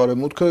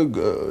արևմուտքը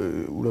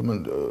ուրեմն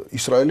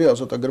Իսրայելի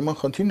ազատագրման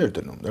խնդիրն էր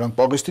դնում։ Նրանք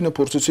Պաղեստինը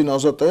փորձեցին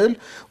ազատել,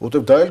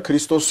 որտեղ դա էլ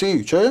Քրիստոսի,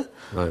 չէ՞,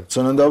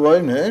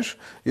 ծննդավայրն էր,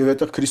 եւ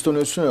այդտեղ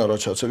քրիստոնեություն է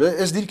առաջացել։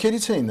 Այս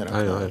դիրքերից էին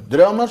նրանք։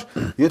 Դրա համար,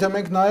 եթե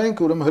մենք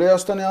նայենք, ուրեմն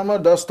Հրեաստանի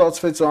համար դա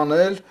ստացվեց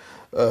անել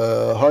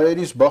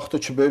հայերիս բախտը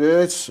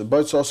չբերեց,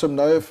 բայց ասեմ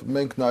նաև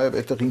մենք նաև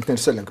այդտեղ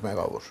ինքներս ենք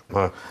մեղավոր։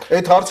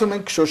 Այդ հարցը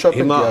մենք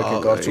շոշափենք իհարկե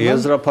կարծում եմ։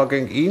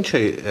 Եզրափակենք ինչ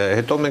է,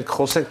 հետո մենք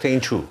խոսենք թե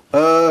ինչու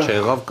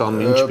չեղավ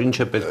կամ ինչ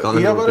է պետք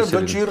անել որպես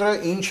վճիռը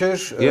ինչ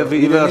էր։ Եվ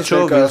ի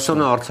վերջո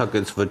Վիլսոնը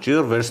արձակեց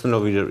վճիռ,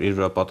 վերցնելով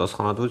իր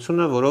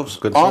պատասխանատվությունը, որով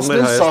գծում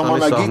էր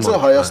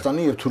Հայաստանի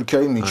Հայաստանի եւ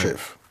Թուրքիայի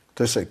միջև։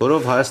 Տեսեք,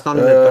 որով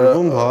Հայաստանին է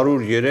տրվում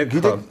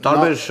 103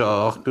 տարբեր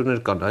աղբյուրներ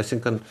կան,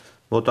 այսինքն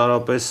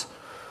մոտարապես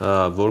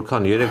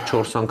որքան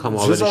 3-4 անգամ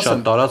ավելի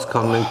շատ տարածք,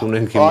 քան մենք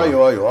ունենք հիմա։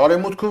 Այո,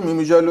 արևմուտքում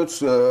իմիջիայլոց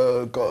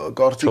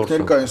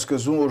կարծիքներ կային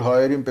սկզբում, որ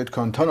հայերին պետք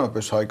է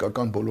ընդհանրապես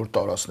հայկական բոլոր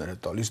տարածքները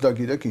տալ։ Իսկ դա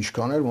գիտեք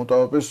ինչքան էր,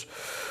 մոտավորապես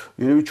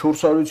երևի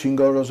 400-ից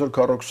 500,000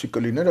 քառակուսի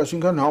կլիներ,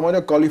 այսինքն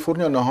համարյա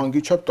Կալիֆոռնիա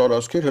նահանգի չափ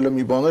տարածք էր, հələ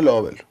մի բան էլ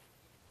ավել։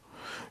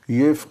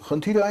 Եվ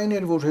խնդիրը այն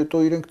էր, որ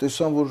հետո իրենք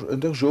տեսան, որ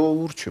այնտեղ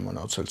ժողովուրդ չի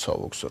մնացել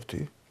ցավոք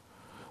սրտի։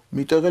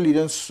 Միտեղ էլ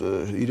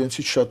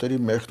իրենցից շատերի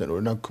մեղքն էր,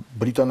 օրինակ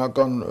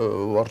բրիտանական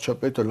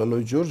վարչապետը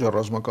Լլոյդ Ջորջը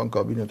ռազմական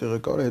կաբինետի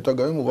ղեկավարը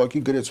հետագայում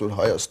ուղղակի գրեց, որ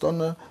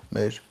Հայաստանը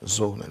մեր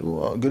զոհն է,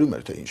 ու գրում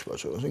էր թե ինչ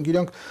պատճառով։ Ասենք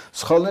իրանք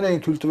սխալներ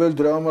էին թույլ տվել,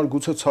 դրա համար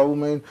գուցե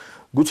ցավում էին,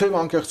 գուցե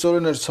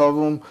անկեղծորեն էր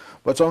ցավում,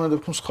 բայց ամեն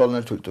դեպքում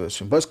սխալներ թույլ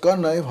տվեցին, բայց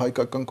կան նաև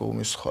հայկական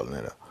կողմի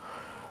սխալները։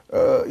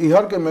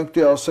 Իհարկե մենք պետք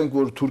է ասենք,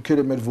 որ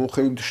թուրքերը մեր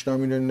ողերին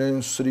ճշտամիներն են,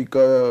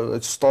 սրիկա,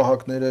 այդ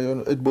ստահակները,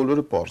 այդ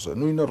բոլորը պարզ է։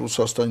 Նույնը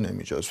Ռուսաստանին է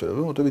միջազգային,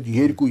 որտեղ այդ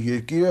երկու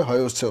երկիրը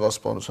հայոց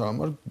ցեղասպանության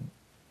համար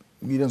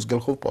իրենց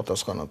գլխով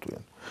պատասխանատու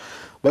են։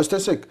 Բայց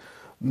տեսեք,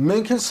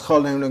 մենք էլ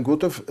սխալներ ունենք,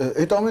 որտեղ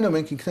այդ ամենը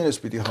մենք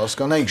ինքներս պիտի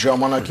հասկանանք,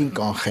 ժամանակին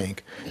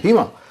կանխենք։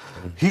 Հիմա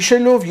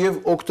հիշելով եւ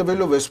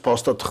օգտվելով այս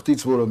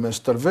փաստաթղթից, որը մեզ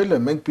տրվել է,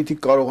 մենք պիտի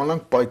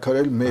կարողանանք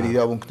պայքարել մեր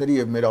իրավունքների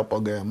եւ մեր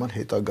ապագայի համար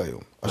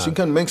հետագայում։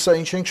 Այսինքն մենք սա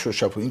ինչ ենք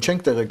շոշափում, ինչ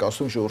ենք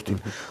տեղեկացնում ժողովրդին,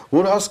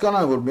 որ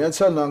հասկանան, որ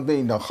Միացյալ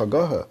Նահանգների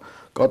նախագահը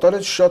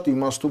կատարեց շատ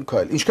իմաստուն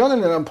քայլ։ Ինչքան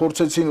էլ նրան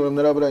փորձեցին, որ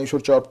նրա վրա ինչ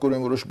որ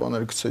ճարպկորեն որոշ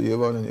բաներ գցել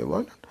եւ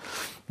այլն,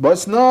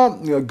 բայց նա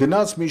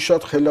գնաց մի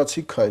շատ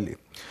խելացի քայլի։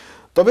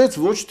 Տվեց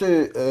ոչ թե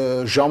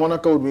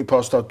ժամանակավոր մի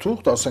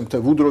փաստաթուղթ, ասենք թե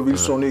Վուդրո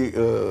Վիլսոնի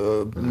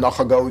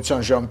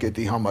նախագահության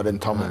ժամկետի համար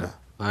ընդամենը։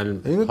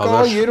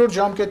 Այլ երրորդ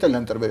ժամկետ էլ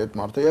ընտրվել այդ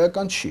մարդը,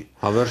 էական չի։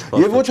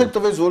 Եվ ոչ էլ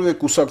տվեց որևէ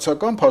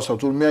կուսակցական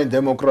փաստաթուղթ, միայն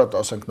դեմոկրատ,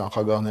 ասենք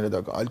նախագահները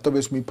դա, այլ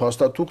տվեց մի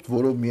փաստաթուղթ,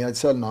 որով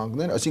Միացյալ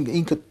Նահանգներ, այսինքն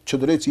ինքը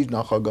չդրեց իր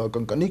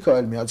նախագահական կնիքը,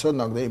 այլ Միացյալ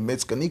Նահանգների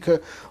մեծ կնիքը,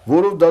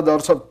 որով դա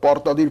դարձավ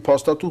պարտադիր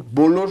փաստաթուղթ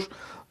բոլոր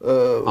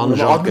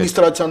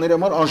ադմինիստրացիաների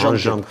համար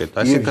անժամկետ։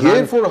 Այսինքն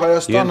երբ որ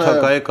Հայաստանը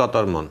ենթակա է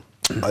կատարման,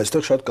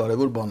 այստեղ շատ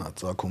կարևոր բան է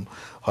ծագում։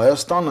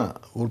 Հայաստանը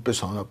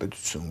որպես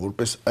հանրապետություն,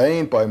 որպես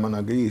այն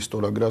պայմանագրի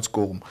ստորագրած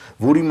կողմ,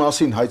 որի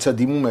մասին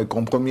հայցադիմում է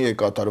կոմպրոմի է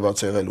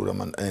կատարված եղել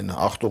ուրեմն այն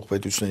ախտող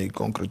պետությունների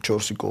կոնկրետ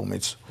 4-ի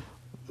կողմից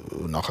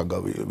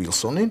նախագահ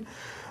Վիլսոնին,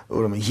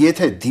 ուրեմն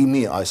եթե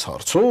դիմի այս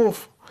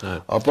հարցով,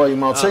 ապա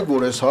իմացեք,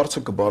 որ այս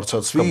հարցը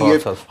կբարձրացվի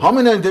եւ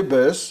համենայն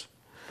դեպս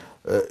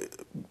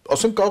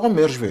ասենք կարող է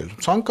մերժվել։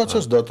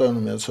 Ցանկացած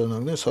դատարանում Միացյալ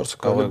Նահանգները հարցը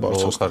կարող է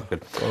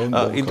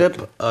բարձրացնել։ Իդեպ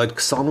այդ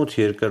 28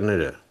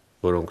 երկրները,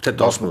 որոնք թե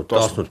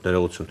 18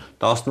 ներողություն,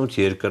 18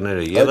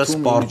 երկրները եւս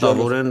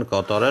պարտավոր են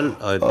կատարել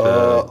այդ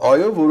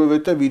այո,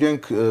 որովհետեւ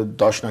իրենք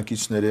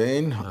դաշնակիցներ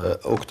էին,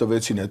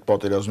 օգտվեցին այդ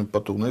պատերազմի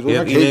պատուղներից,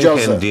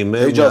 օրինակ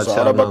Հեջազը,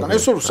 արաբական,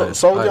 այսօր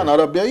Սաուդյան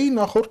Արաբիայի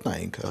նախորդն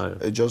է ինքը,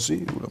 Հեջազի,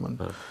 ուրեմն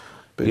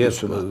Եվ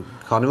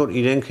քանի որ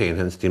իրենք էին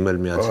հենց դիմել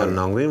Միացյալ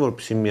Նահանգներին,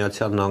 որպեսզի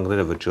Միացյալ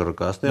Նահանգները վճռը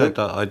կասնի,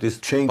 այդ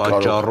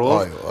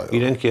պատճառով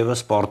իրենք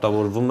եւս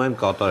պարտավորվում են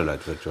կատարել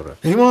այդ վճռը։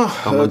 Հիմա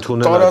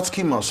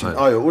տարածքի մասին,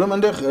 այո, ուրեմն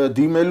այնտեղ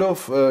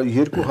դիմելով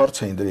երկու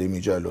հարց էին դրել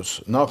միջայլոց։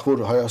 Նախ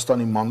որ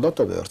Հայաստանի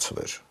մանդատը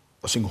վերցվեր,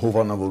 ասենք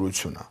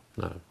հովանավորությունը։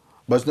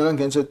 Բայց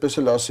նրանք հենց այդպես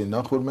էլ ասին,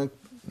 նախ որ մենք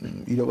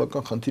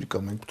իրավական խնդիր կա,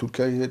 մենք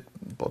Թուրքիայի հետ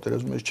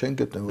պատերազմի մեջ չենք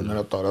գտնել, որ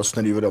նրա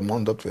տարածքների վրա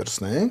մանդատ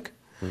վերցնենք։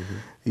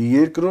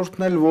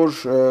 Երկրորդն էլ որ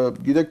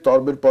գիտեք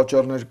տարբեր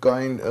պատճառներ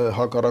կային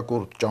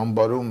հակառակորդ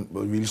ճամբարում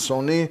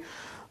Վիլսոնի,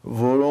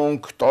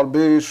 որոնք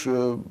տարբեր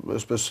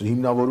այսպես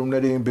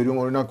հիմնավորումներ էին բերում,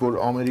 օրինակ որ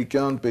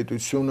ամերիկյան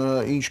պետությունը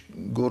ինչ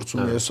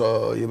գործում է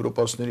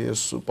եվրոպացիների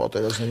այս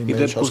պատերազմների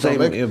մեջ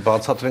հաստատենք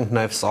բացատրենք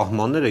նաև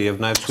սահմանները եւ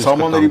նաև ցույց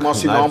սահմանների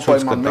մասին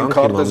անպայման մենք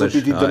քարտեզը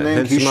պիտի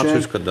դնենք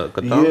հիշենք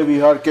եւ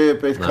իհարկե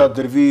պետքա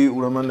դրվի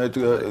ուրեմն այդ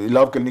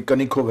լավ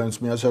կնիկով հենց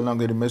Միացյալ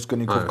Նահանգների մեծ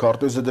կնիկով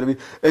քարտեզը դրվի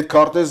այդ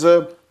քարտեզը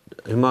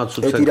հիմա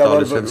ցույց են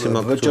տալիս հենց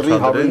հիմա վճռի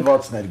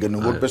հավելվածն էր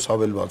գնում որպես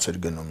հավելված էր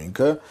գնում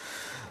ինքը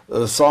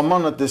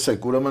սահմանը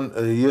տեսեք ուրեմն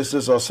ես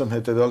ես ասեմ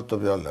հետեւյալ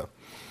տվյալը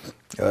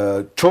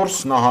 4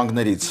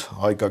 նահանգներից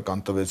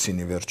հայկական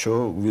տվեցին ի վերջո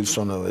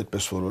Վիլսոնը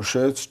այդպես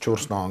որոշեց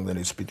 4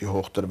 նահանգներից պիտի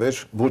հող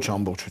տրվեր ոչ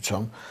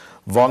ամբողջությամբ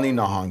Վանի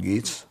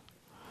նահանգից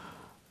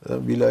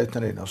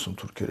վիլայեթներ են ասում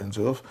թուրքերեն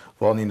ձևով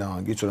Վանի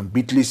նահանգից ուրեմն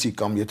Բիտլիսի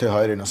կամ եթե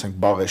հայերեն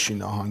ասենք Բաղեշի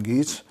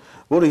նահանգից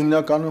որը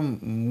հիմնականում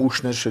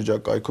մուշներ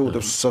շրջակայքով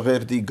որտեղ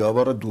Սղերդի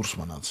գավառը դուրս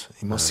մնաց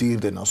հիմա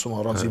Սիրտ են ասում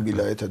առանձին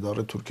վիլայեթ է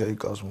դառել Թուրքիայի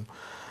կազմում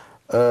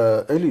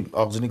էլի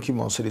աղձնիքի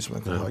մասերից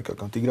մենք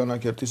հայկական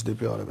Տիգրանակերտից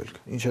դեպի արևելք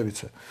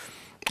ինչևից է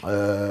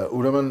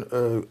ուրեմն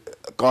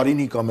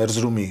Կարինի կամ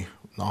Էրզրումի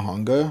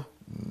նահանգը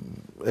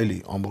էլի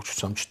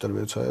ամբողջությամբ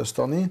չտրվեց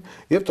Հայաստանին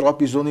եւ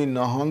Տրապիզոնի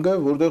նահանգը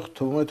որտեղ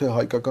թվում է թե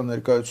հայկական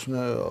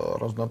ներկայությունը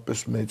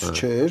առանձնապես մեծ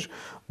չէր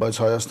բայց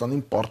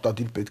Հայաստանին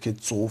պարտադիր պետք է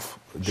ծով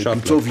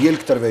դեպի ծով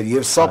ելք տրվեր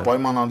եւ սա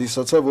պայման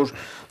հանդիսացավ որ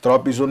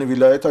Տրապիզոնի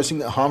վիլայեթ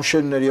այսինքն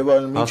Համշերներ եւ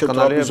այլն մինչեւ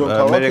Տրապիզոն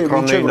քաղաքը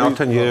մինչեւ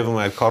արդեն երևում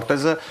է այդ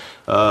քարտեզը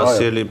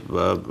սիրելի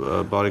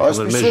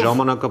բարեկամներ մեր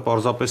ժամանակը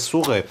պարզապես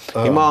սուղ է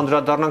հիմա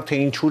անդրադառնանք թե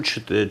ինչու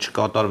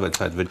չկատարվեց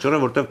այդ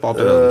վճռը որտեղ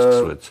պատերազմը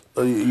սկսվեց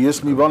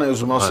ես մի բան եմ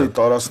ուզում ասել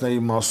տարածքների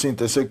մասին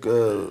տեսեք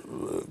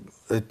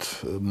այդ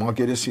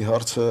մակերեսի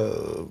հարցը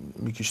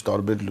մի քիչ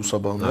տարբեր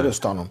լուսաբանումներ է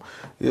ստանում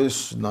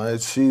ես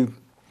նայեցի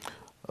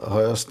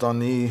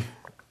Հայաստանի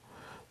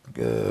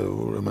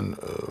ուրեմն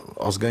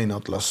ազգային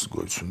ատլաս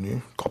գոյությունի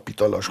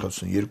կապիտալ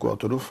աշխատություն երկու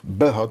հատորով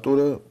B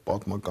հատորը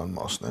պատմական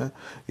մասն է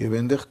եւ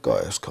այնտեղ կա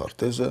այս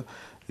քարտեզը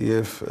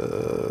եւ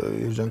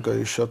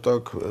երջանկայի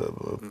շատակ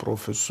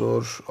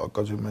պրոֆեսոր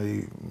ակադեմիայի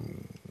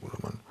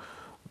ուրեմն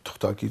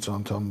թղթակից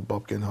անդամ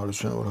Բաբկեն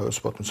Հարությունյանը որ հայոց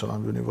պատմության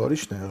ամբիոնի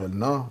վարիչն է եղել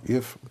նա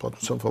եւ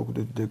պատմության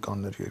ֆակուլտետի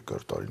դեկաններ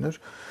երկար տարիներ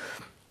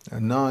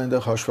նա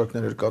այնտեղ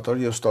հաշվարկներ էր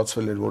կատարել եւ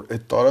ստացվել էր որ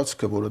այդ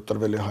տարածքը որը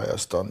տրվել է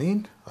Հայաստանի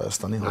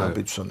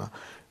Հանրապետությանը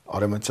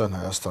Արեւմտյան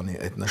Հայաստանի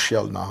այդ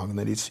նշյալ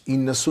նահանգներից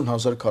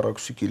 90000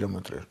 քառակուսի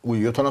կիլոմետր էր ու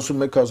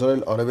 71000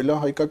 էլ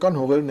արևելյան հայկական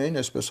հողերն էին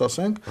այսպես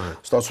ասենք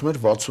ստացվում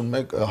էր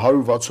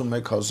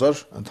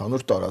 161000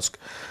 ընդհանուր տարածք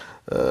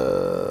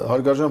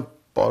հարգարժան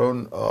Պարոն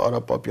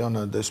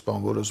Արապապյանը դեսպան,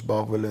 որը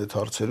զբաղվել է այդ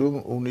հարցերում,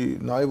 ունի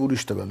նաև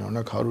ուրիշ տվյալ,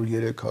 օրինակ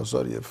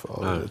 103000 եւ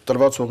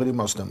տրված հողերի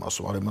մասն եմ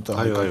ասում, արևմտյան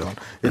հայկական։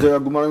 Եթե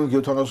գումարենք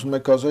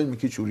 71000-ին մի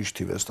քիչ ուրիշ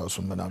թիվ է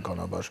ստացվում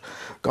բնականաբար։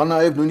 Կա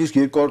նաև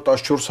նույնիսկ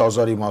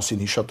 214000-ի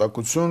մասին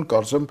հիշատակություն,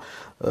 կարծեմ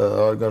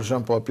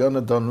Արգարժան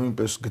Պապյանը դա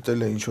նույնպես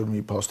գտել է ինչ որ մի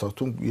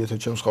փաստաթում, եթե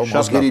չեմ սխալվում,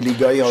 ազգերի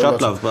լիգայի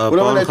հարցը։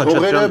 Ուրեմն այդ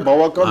հողերը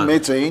բավական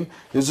մեծ էին։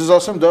 Ես ձեզ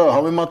ասեմ, դա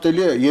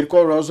համեմատելի է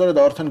 200,000-ը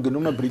դա արդեն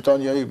գնում է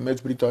Բրիտանիայի,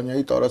 Մեծ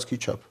Բրիտանիայի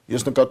տարածքի չափ։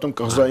 Ես նկատում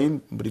կղզային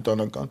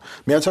բրիտանական։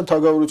 Միացյալ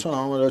Թագավորության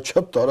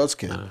համարաչափ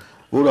տարածք է,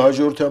 որը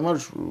հաջորդի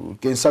համար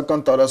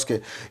կենսական տարածք է։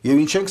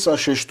 Եվ ինչ ենք սա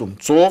շեշտում,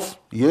 ծով,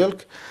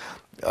 ելք,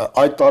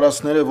 այդ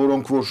տարածքները,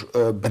 որոնք որ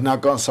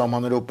բնական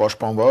սահմաններով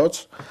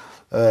պաշտպանված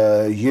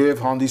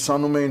եւ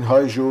հանդիսանում էին հայ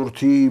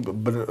ժողովրդի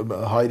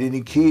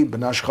հայրենիքի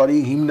բնաշխարհի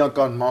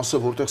հիմնական մասը,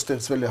 որտեղ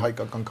ստեղծվել է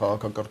հայկական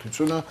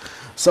քաղաքակրթությունը,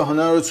 սա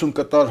հնարավորություն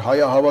կտար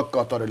հայահավաք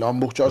կատարել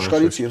ամբողջ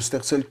աշխարհից եւ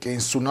ստեղծել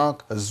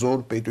կենսունակ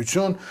հզոր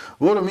պետություն,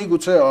 որը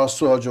միգուցե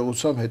Աստծո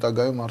հաջողությամբ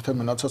հետագայում արդեն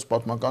մնացած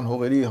պատմական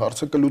հողերի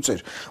հարցը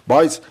կլուծեր,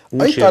 բայց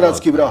այդ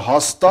տարածքի վրա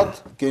հաստատ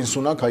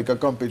կենսունակ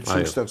հայկական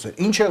պետություն ստեղծել։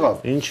 Ինչ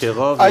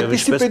եղավ։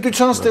 Այդպիսի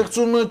պետության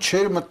ստեղծումը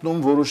չէր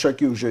մտնում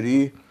որոշակի ուժերի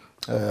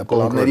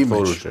պլանների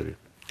մեջ։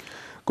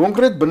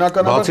 Կոնկրետ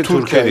բնականաբար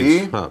Թուրքիայի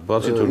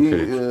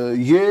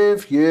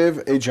եւ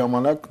այդ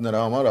ժամանակ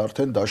նրա համար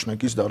արդեն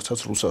դաշնակից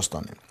դարձած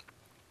Ռուսաստանին։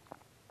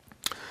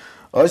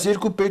 Այս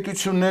երկու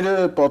պետությունները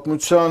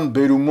պատմության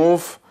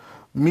բերումով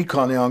մի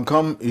քանի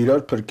անգամ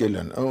իրար փրկել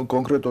են։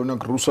 Կոնկրետ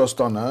օրինակ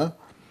Ռուսաստանը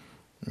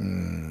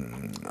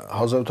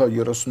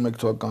 1831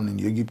 թվականին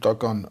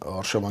եգիպտական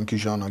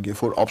արշավանքի ժամանակ,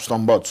 երբ որ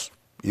ապստամբած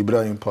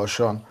Իբրահիմ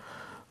Փաշան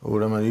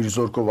ուրեմն իր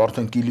զորքով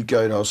արդեն Կիլիկիա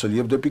էր հասել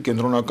եւ դեպի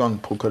կենտրոնական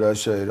Փոքր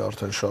Ասիա էր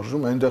արդեն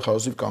շարժում, այնտեղ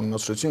հազիվ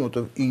կանգնացրեցին,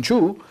 որտեղ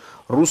ինչու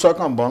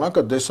ռուսական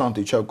բանակը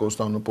դեսանտ իջավ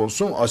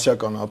Կոստանդնուպոլսում,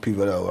 ասիական ափի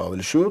վրա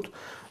ավելի շուտ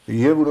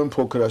եւ ուրեմն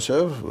Փոքր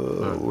Ասիայով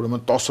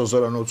ուրեմն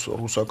 10,000-անոց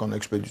ռուսական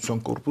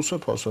էքսպեդիցիոն կորպուսը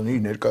փաստորեն իր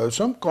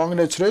ներկայությամբ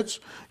կանգնեցրեց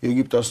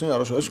Եգիպտոսի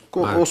առաջ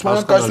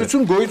Օսմանյան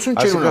կայսրություն գոյություն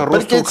չէր ունենում։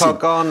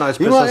 Ռուս-թուրքական,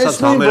 այսպես ասած,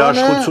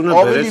 համերաշխությունը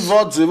ավելի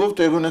վատ ձևով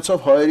տեղի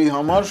ունեցավ հայերի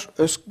համար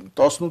այս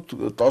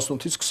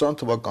 18-ից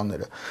 20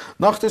 թվականները։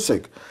 Նախ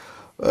տեսեք,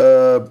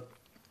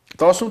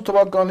 18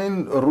 թվականին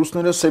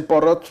ռուսները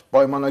սեպարատ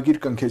պայմանագիր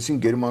կնքեցին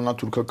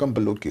գերմանա-թուրքական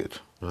բլոկի հետ։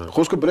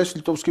 Խոսքը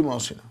Բրեստ-Լիտովսկի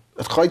մասին է։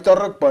 Այդ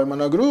խայտառակ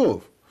պայմանագրով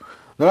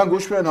նրանք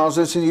ոչ միայն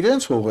հանձնեցին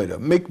իրենց հողերը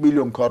 1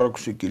 միլիոն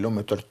քառակուսի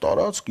կիլոմետր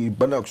տարածք, իր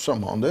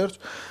բնակչությամբ հանդերձ,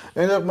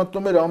 այնտեղ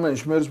մտնում էր ամեն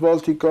ինչ,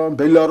 Մերձբալտիկան,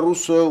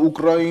 Բելարուսը,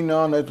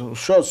 Ուկրաինան, այդ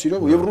շատ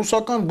սիրով եւ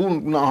ռուսական բուն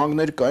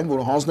նահանգներ կային,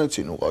 որ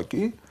հանձնեցին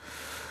ուղակի։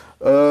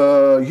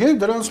 Եվ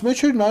դրանց մեջ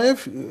էր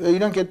նաև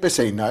իրանք այդպես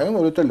էին նայում,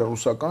 որ դա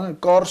ռուսական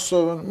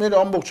Կարսը, մեր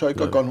ամբողջ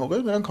հայկական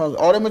հողերը, նրանք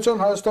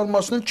Արեւմտյան Հայաստանի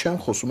մասին չեն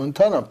խոսում,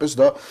 ընդհանրապես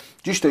դա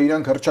ճիշտ է,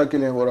 իրանք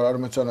հրճակել են, որ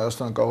Արեւմտյան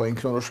Հայաստանը կարող է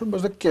ինքնորոշել,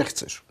 բայց դա կեղծ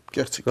էր,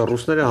 կեղծիք։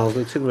 Ռուսները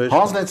հանձնեցին,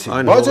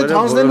 բայց այդ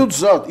հանձնելուց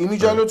զատ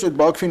իմիջիալոց այդ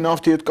Բաքվի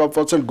նավթի հետ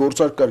կապված էլ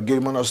գործարք կար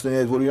գերմանացիների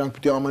հետ, որ իրանք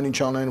պիտի ամեն ինչ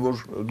անեն, որ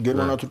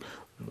գերմանացի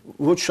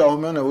ոչ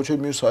Շահումյանը, ոչ էլ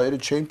մյուս հայերը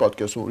չէին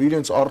պատկերացնում, որ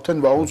իրենց արդեն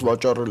վաղուց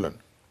վաճառել են։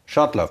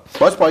 Շատ լավ։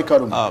 Բայց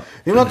պայքարում։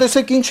 Հիմա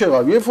տեսեք ինչ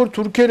եղավ, երբ որ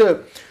թուրքերը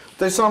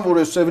տեսան, որ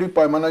այս Սևրի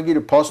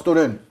պայմանագիրը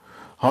փաստորեն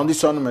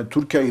հանդիսանում է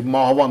Թուրքիայի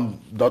մահվան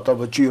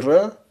դատավճիռը,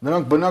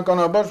 նրանք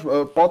բնականաբար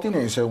պատին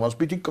էին սեղմած,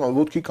 պիտի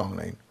ոտքի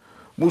կանգնեին։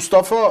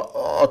 Մուստաֆա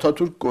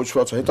Աթաթուրք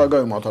կոչված,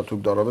 հետագայում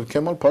Աթաթուրք դառավ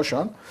Քեմալ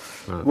Փաշան,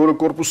 որը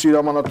կորպուսի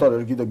հրամանատար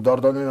էր, գիտեք,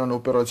 Դարդանյանյան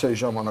օպերացիայի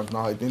ժամանակ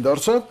նա հայտնի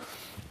դարձավ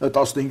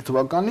 15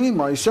 թվականի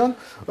մայիսյան,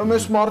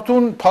 մեծ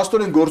մարդուն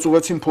փաստորեն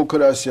գործուղեցին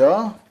Փոքր Ասիա,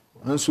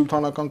 հենց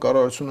սուլթանական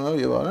կառավարությունը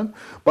եւ արեն,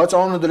 բայց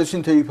անունը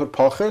դրեցին թե իբր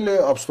փախել է,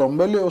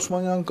 ապստամբել է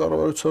Օսմանյան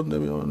կառավարության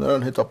դեմ,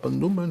 նրան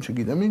հետապնդում են,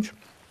 չգիտեմ ինչ։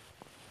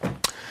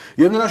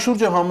 Եվ նրա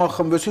շուրջը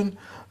համախմբվեցին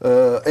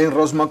այն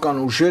ռազմական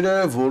ուժերը,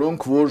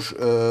 որոնք որ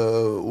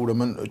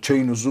ուրեմն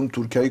չէին ուզում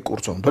Թուրքիայի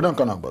կորցան։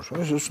 Բնականաբար,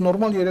 այս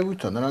նորմալ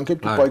երևույթ է, նրանք էլ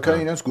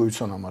պայքարեն իրենց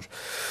գոյության համար։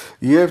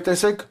 Եվ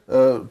տեսեք,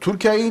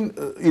 Թուրքիային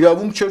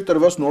իրավունք չէր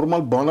տրված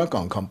նորմալ բանակ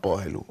անգամ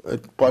պահելու։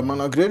 Այդ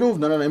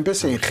պայմանագրերով նրան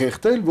այնպես էին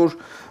խեղդել, որ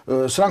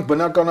սրանք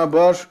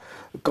բնականաբար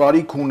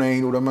կարիք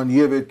ունեին ուրեմն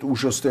եւ այդ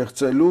ուժը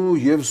ստեղծելու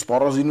եւ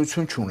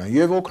սպառազինություն չունեն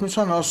եւ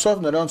օգնության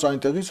հասավ նրանց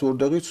այնտեղից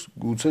որտեղից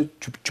գուցե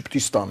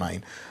չպիտի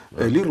ստանային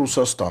էլի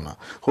Ռուսաստանը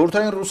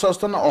խորհրդային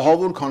Ռուսաստանը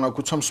ահավոր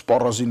քանակությամբ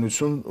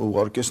սպառազինություն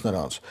ուղարկեց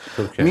նրանց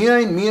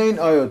միայն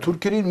այո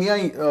թուրքերին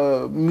միայն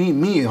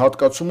մի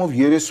հատկացումով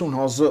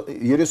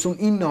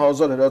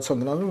 39000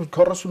 հրացաններով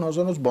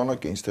 40000-ից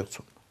բանակ էին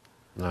ստեղծում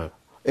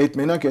այդ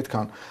մենակ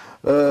այդքան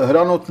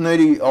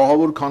հրանոթների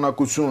ահավոր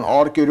քանակություն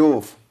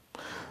արկերով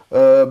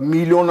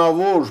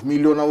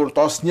միլիոնավոր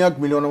տասնյակ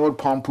միլիոնավոր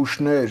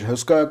փամփուշտներ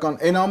հսկայական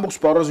այն ամբողջ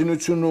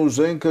սպառազինությունն ու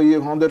զենքը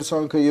եւ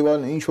հանդերձանքը եւ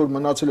այլն ինչ որ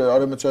մնացել էր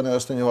Արեւմտյան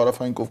Հայաստանի եւ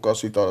Հարավային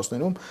Կովկասի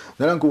տարածքներում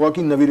նրանք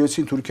ուղղակի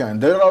նվիրեցին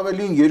Թուրքիային դեռ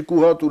ավելին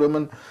երկու հատ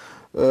ուրեմն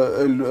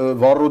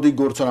վառոդի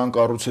գործարան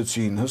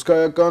կառուցեցին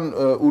հսկայական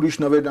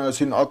ուրիշ նվեր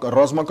նայեցին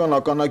ռազմական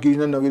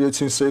ականակիրներ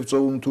նվիրեցին Սև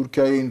ծովում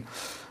Թուրքիային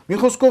մի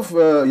խոսքով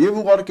եւ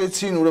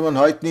ուղարկեցին ուրեմն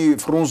հայտնի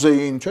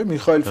Ֆրունզեին, չէ՞,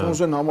 Միխայել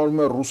Ֆրունզեն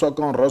համարում է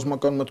ռուսական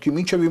ռազմական մտքի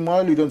մինչեւ հիմա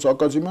էլ իրենց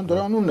ակադեմիան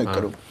դրա անունն է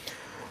կրում։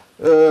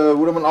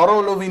 Ուրեմն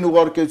Արոլովին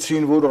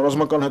ուղարկեցին, որ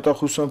ռազմական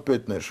հետախուզության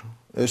պետն էր,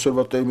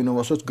 այսօրվա տերմինով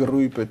ասած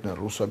գրուի պետն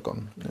էր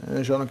ռուսական։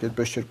 Այն ժամանակ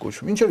այդպես չէր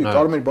կոչվում։ Ինչեւ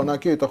Կարմիր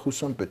բանակի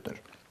հետախուզության պետն էր։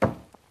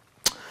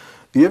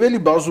 Եվ էլի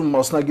բազում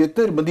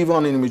մասնագետներ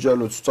Մդիվանին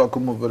միջալոց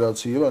ցակումով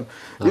վրացի եւ այլն։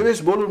 Եվ այս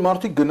բոլոր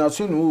մարդիկ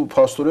գնացին ու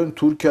փաստորեն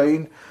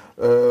Թուրքիային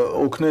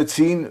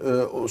օգնեցին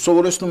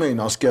սովորեցնում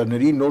էին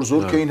ասկերներին նոր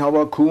զորք էին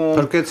հավաքում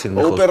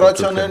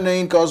օպերացիաներն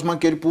էին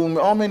կազմակերպում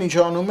ամեն ինչ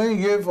անում են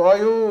եւ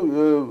այո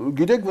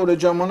գիտեք որ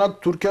այդ ժամանակ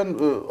Թուրքիան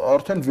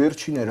արդեն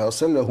վերջին էր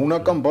հասել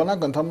հունական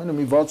բանակ ընդամենը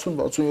մի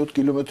 60-67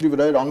 կիլոմետրի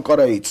վրա էր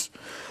Անկարայից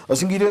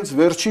այսինքն իրենց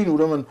վերջին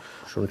ուրեմն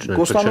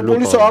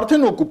Կոստանդնուպոլիսը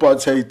արդեն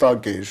օկուպացիայի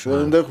տակ էր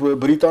այնտեղ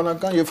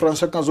բրիտանական եւ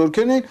ֆրանսիական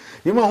զորքերն էին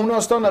հիմա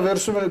Հունաստանը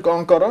վերցնում էր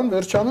Անկարան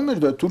վերջանում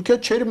էր դա Թուրքիա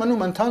չէր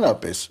մնում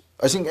ընդհանրապես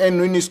Այսինքն այն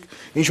նույնիսկ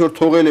ինչ որ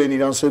թողել են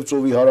իրան Սև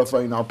ծովի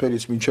հարավային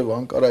ափերից մինչև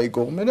Անկարայի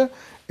կողմերը,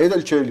 այդ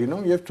էլ չէր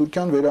լինում եւ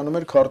Թուրքիան վերանում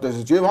էր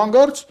քարտեզից եւ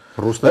հանգարց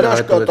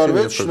հրաշք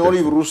կատարվեց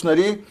շնորհիվ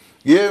ռուսների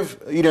եւ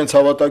իրենց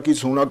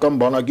հավատակից հունական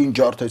բանակին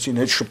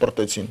ջարդեցին, հետ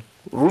շպրտեցին։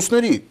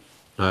 Ռուսների։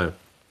 Այո։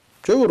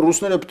 Չէ՞ որ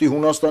ռուսները պետք է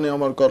Հունաստանի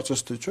համար կարծես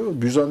թե չէ՞ որ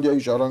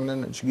Բյուզանդիայի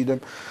ժառանգներն են, չգիտեմ,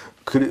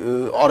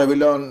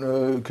 արևելյան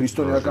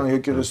քրիստոնեական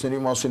եկեղեցիների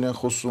մասին են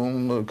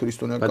խոսում,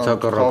 քրիստոնեական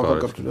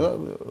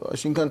քաղաքակրթություն,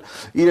 այսինքն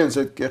իրենց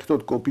այդ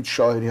կեղտոտ կոպիտ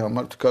շահերի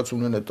համար թքած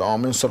ունեն այդ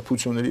ամեն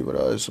սրբությունների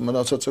վրա, այս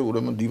մնացածը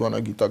ուրեմն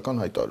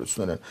դիվանագիտական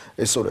հայտարարություններ են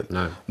այսօր էլ։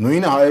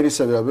 Նույնը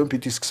հայերիս է վերաբերում,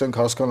 պիտի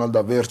սկսենք հասկանալ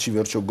դա վերջի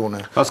վերջո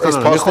գոնե։ Այս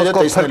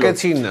փաստերը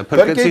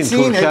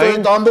փրկեցին, հետո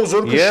այդ ամբողջ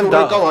զորքը շուռ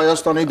եկավ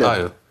Հայաստանի դեմ։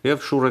 Այո,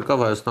 եւ շուռ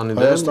եկավ Հայաստանի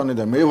դեմ։ Հայաստանի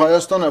դեմ, եւ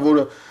Հայաստանը,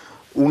 որը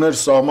ուներ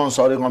սահման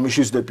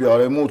Սարեգամիշից դեպի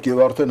արևմուտք եւ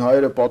արդեն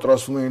հայերը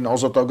պատրաստվում էին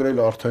ազատագրել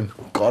արդեն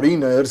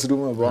Կարինը,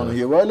 Էրզրումը, բանը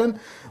եւ այլն,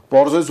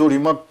 բարձեց որ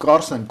հիմա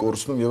կարս են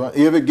կորցնում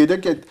եւ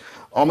գիտեք այդ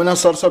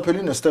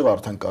ամենասարսափելին այստեղ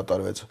արդեն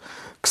կատարվեց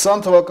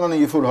 20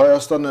 թվականը երբ որ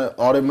Հայաստանը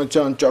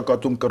արևմտյան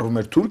ճակատում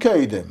կռվում էր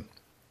Թուրքիայի դեմ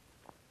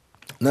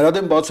նրա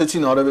դեմ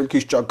բացեցին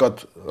արևելքից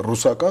ճակատ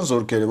ռուսական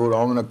զորքերը որ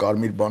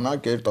ամենակարմիր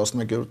բանակ էր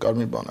 11-րդ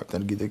կարմիր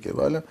բանակներ գիտեք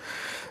եւ այլն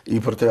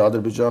իբր թե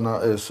Ադրբեջանը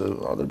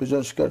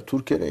Ադրբեջան չկար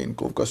թուրքեր էին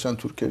կովկասյան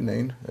թուրքերն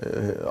էին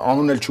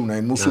անուն էլ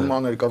չունեին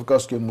մուսուլմաններ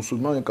կավկասկի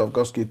մուսուլման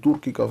կավկասկի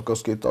թուրքի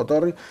կավկասկի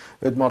տատարի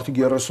այդ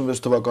մարդիկ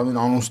 36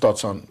 թվականին անուն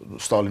ստացան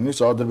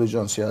Ստալինից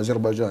ադրբեջանցի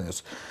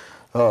ազերբայջանից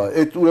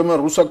այդ ուրեմն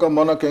ռուսական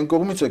բանակը այն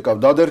կողմից եկավ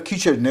դա դեռ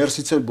քիչ էր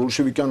ներսից էլ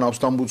բոլշևիկյան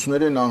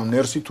ապստամբություններ են անում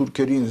ներսի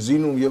թուրքերին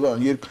զինում եւ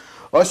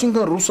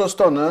այսինքն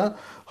Ռուսաստանը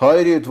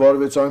հայերի հետ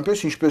վարվեց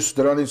այնպես ինչպես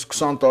դրանից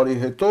 20 տարի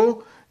հետո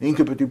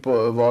ինքը պետք է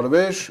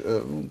վարվեր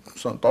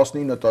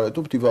 19 տարի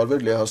հետո պետք է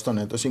վարվեր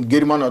Լեհաստանի հետ այսինքն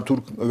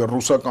գերմանա-թուրք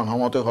ռուսական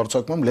համատեղ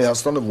հարձակմամբ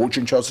Լեհաստանը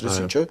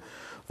ոչնչացրեցին չէ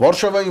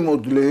Վարշավայի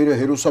մոտ լեհերը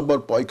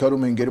հերոսաբար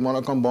պայքարում են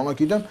գերմանական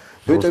բանակի դեմ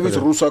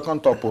հետևից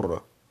ռուսական տապորը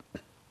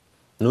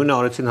Նույնը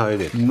արեցին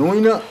հայերի հետ։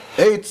 Նույնը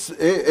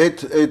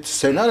այդ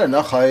սցենարը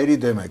նախ հայերի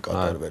դեմ է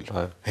կատարվել։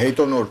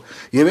 Հետո նոր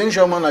եւ այն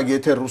ժամանակ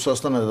եթե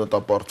Ռուսաստանը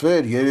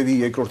դատապարտվեր, երևի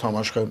երկրորդ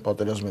համաշխարհային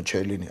պատերազմը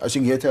չէր լինի։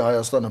 Այսինքն եթե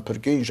Հայաստանը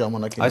փրկեին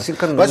ժամանակին։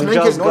 Այսինքն բայց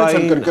մենք էլ նորից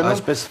ենք կրկնում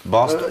այսպես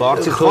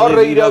բարձր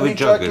խորը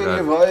իրավիճակ էր։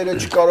 Եվ հայերը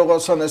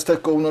չկարողացան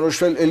այստեղ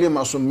կողմնորոշվել, ելի եմ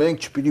ասում,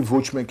 մենք չպիտի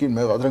ոչ մեկին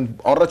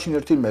մեղադրենք առաջին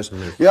հերթին մեզ։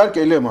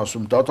 Իհարկե ելի եմ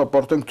ասում,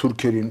 դատապարտենք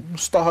թուրքերին,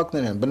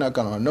 ստահակներ են,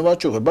 բնական է,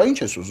 նվաճող է, բա ինչ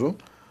ես ուզում։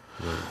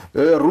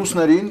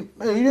 Ռուսներին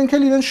իրենք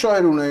էլ իրենց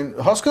շահեր ունեն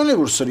հասկանալի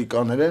որ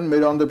սրիկաներ են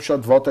մեր հանդեպ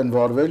շատ վատ են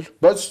վարվել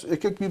բայց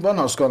եկեք մի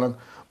բան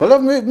հասկանանք բայց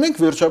մենք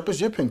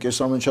վերջապես երբ ենք այս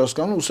ամենը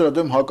հասկանում ու սրա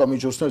դեմ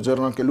հակամիջոցներ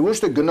ձեռնարկելու ոչ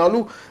թե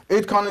գնալու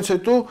այդքանից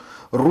հետո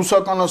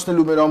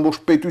ռուսականացնելու մեր ամբողջ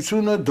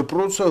պետությունը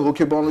դպրոցը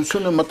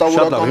հոգեբանությունը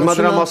մտավորականությունը հիմա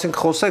դրա մասին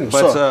խոսենք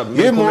բայց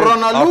եւ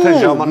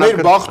մոռանալու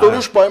մեր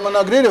բախտորոշ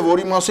պայմանագրերը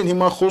որի մասին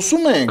հիմա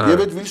խոսում ենք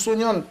եւ այդ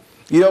Վիլսոնյան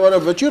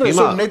իրավարար վճիռը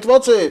այսօր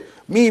նետված է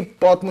մի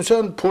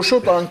պատմության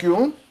փոշոտ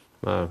անկյուն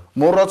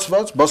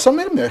Մոռացված, բա սա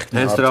մեր մեղքն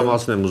է։ Հենց դրա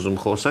մասին եմ ուզում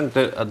խոսենք,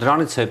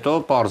 դրանից հետո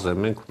պարզ է,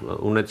 մենք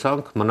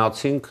ունեցանք,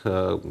 մնացինք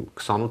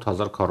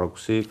 28000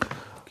 քառակուսի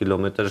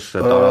կիլոմետր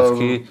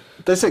տարածքի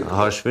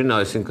հաշվին,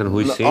 այսինքն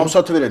հույսին։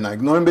 Ամսաթվեր է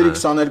նայեք, նոյեմբերի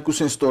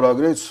 22-ին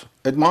ստորագրեց,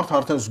 այդ մարդը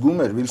արդեն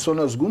զգում էր,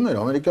 Վիլսոնը զգում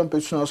էր, ամերիկյան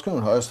պետությունը հասկանում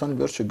էր Հայաստանի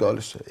վերջը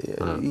գալիս է։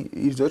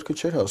 Իր ձեռքը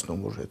չէր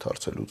հասնում, որ այդ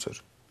հարցը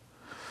լուծեր։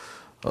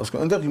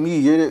 Այնտեղ մի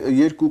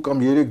 2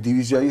 կամ 3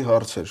 դիվիզիայի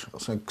հարց էր,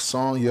 ասենք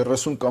 20,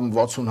 30 կամ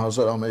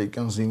 60,000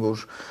 ամերիկյան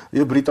զինվոր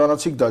եւ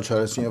բրիտանացիք դա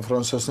չարեցին եւ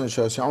ֆրանսիացիները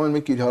չարեցին, ամեն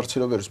մեկը իր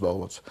հարցերով էր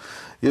զբաղված։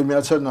 Եվ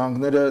Միացյալ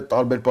Նահանգները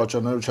տարբեր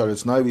պատճառներով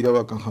չարեց, նաեւ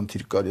իրավական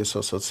խնդիր կար, ես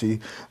ասացի,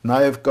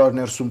 նաեւ կար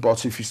ներսում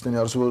պացիֆիստների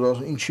հարցը, որ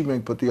ինչի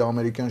մենք պետք է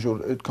ամերիկյան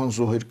ժողով այդքան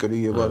զոհեր կրի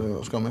եւ այլն,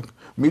 հասկանում եք։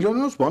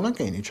 Միլիոնոց բանակ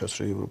էին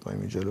իջացրել Եվրոպայի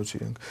միջելոց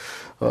իրենք։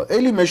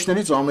 Էլի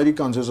մեջներից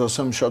Ամերիկան ձեզ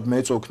ասեմ շատ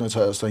մեծ օգնեց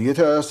Հայաստան։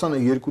 Եթե Հայաստանը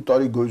 2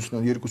 տարի գոյություն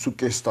ունի,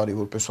 2.5 տարի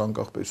որպես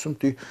անկախ պետություն,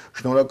 դի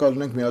շնորհակալ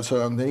ենք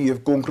Միացյալ Նահանգներին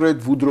եւ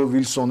կոնկրետ Վուդրո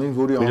Վիլսոնին,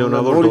 որի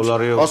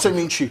 $1 ասեմ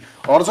ինչի,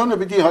 արձանը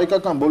պիտի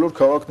հայկական բոլոր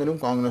քաղաքներում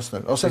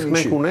կանգնեցնել։ Ասեմ ինչի։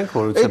 Մենք ունենք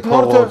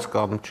որ փողոց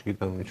կամ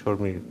չգիտեմ ինչ որ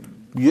մի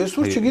Ես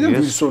որ չգիտեմ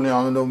Վիլսոնի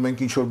անունով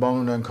մենք ինչ որ բան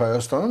ունենք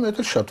Հայաստանում, դա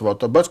էլ շատ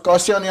վատ է, բայց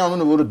Կասյանի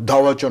անունը, որը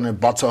դավաճան է,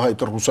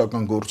 բացահայտ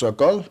ռուսական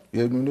գործակալ,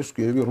 եւ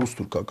նույնիսկ երևի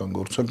ռուս-թուրքական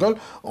գործակալ,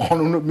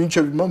 անունը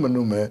մինչեւ հիմա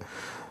մնում է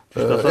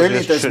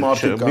Էլիտես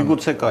մարդիկ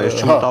միգուցե կա, ես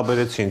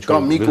չմտաբերեցի ինչ որ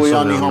կամ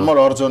Միկոյանի համար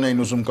արձան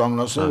էին ուզում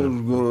կանգնացնել,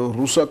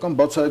 ռուսական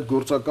բացահայտ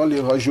գործակալ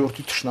եւ հայ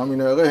ժողովրդի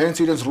թշնամին ա եղել,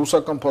 հենց իրենց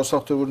ռուսական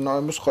փաստաթղթը որ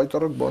նայում ես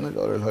խայտարակ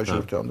բաներ արել հայ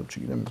ժողովրդի հանդեպ,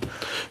 չգիտեմ։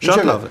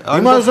 Շատ լավ։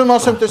 Հիմա ուզում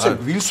ասեմ,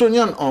 տեսեք,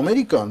 Վիլսոնյան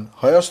Ամերիկան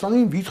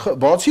Հայաստանին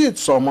բացի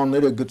այդ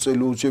սահմանները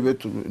գծելուց եւ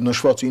այդ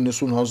նշված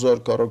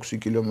 90,000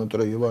 քառակուսի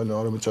կիլոմետրը եւ այլն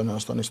Արեւմտյան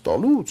Հայաստանից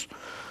տալուց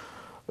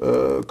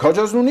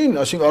Քաջազնունին,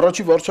 այսինքն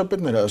առաջի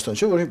վարչապետն էր Հայաստան,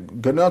 չէ՞, որ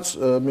գնաց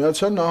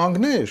Միացյալ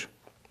Նահանգներ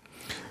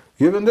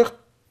եւ այնտեղ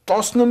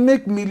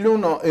 11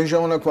 միլիոն այն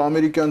ժամանակվա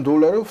ամերիկյան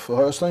դոլարով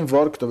Հայաստանին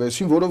վարկ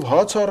տվեցին, որով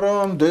հաց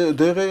առան,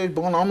 դեղեր,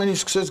 բան ամեն ինչ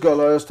սկսեց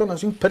գալ Հայաստան,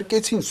 այսինքն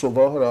փրկեցին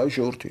սովահար հայ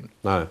ժողովրդին։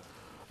 Այո։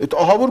 Այդ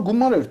ահավոր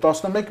գումար էր,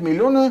 11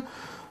 միլիոնը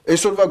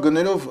այսօրվա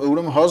գներով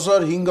ուրեմն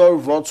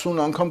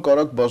 1560 անգամ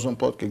կարակ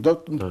բազմապատկեք։ Դա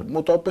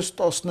մոտավորապես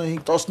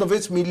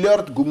 15-16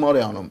 միլիարդ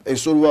գումար է անում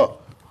այսօրվա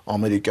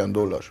ամերիկյան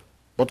դոլար։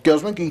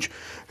 Պատկերացնում եք ինչ,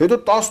 հետո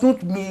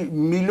 18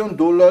 միլիոն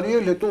դոլարի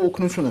էլ հետո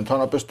օգնություն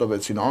ընդհանրապես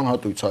տվեցին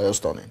անհատույց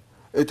Հայաստանին։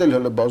 Էդ էլ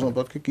հələ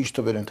բազմապատկի քիչ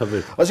թվեր են։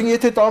 Այսինքն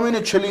եթե դա ամենը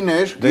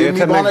չլիներ,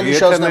 եթե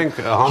մենք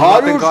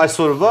համեմատենք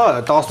այսօրվա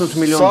 18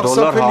 միլիոն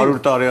դոլար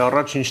 100 տարի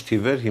առաջ ինչ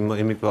թիվեր, հիմա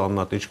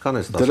համեմատ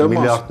ինչքան է ստացվում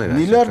միլիարդներ։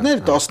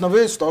 Միլիարդներ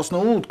 16,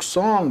 18,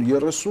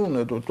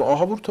 20, 30,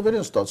 ահավոր թվեր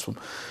են ստացվում։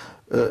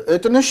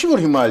 Это նշի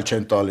որ հիմա էլ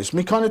չեն տալիս։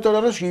 Մի քանի տարի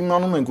առաջ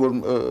իմանում ենք որ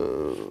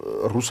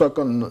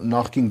ռուսական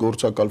նախկին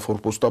գործակալ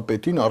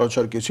ֆորպոստապետին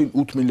առաջարկեցին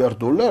 8 միլիարդ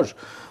դոլար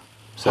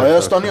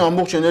Հայաստանի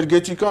ամբողջ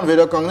էներգետիկան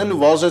վերականգնելու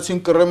վազեցին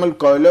կռեմել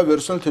կարելի է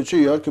վերցնել թե չէ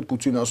իհարկե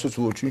Պուտին ասեց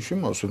ոչինչ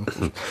չեմ ասում։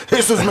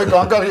 Ես ուզում եք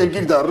անկախ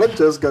երկիր դառնալ,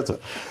 չհասկացա։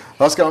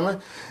 Հասկանում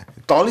եք,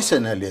 տալիս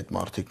են էլի այդ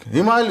մարդիկ։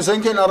 Հիմա էլ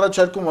զենք են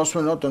առաջարկում,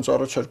 ասում են, հա, տենց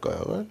առաջարկ կա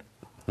եղել։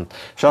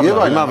 Շատ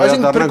հիմա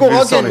վերադառնանք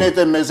Վիլսոնին։ Այդ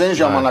մեզ այն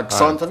ժամանակ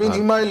 20 թվին,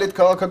 հիմա էլ այդ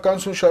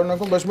քաղաքականություն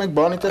շարունակում, բայց մենք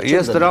բանի տեղ չենք։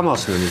 Ես դրա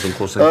մասին եմ ուզում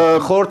խոսել։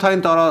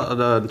 Խորհրդային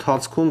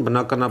ընթացքում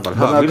բնականաբար,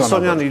 հա,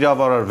 Վիլսոնյան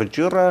իրավարար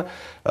վճիռը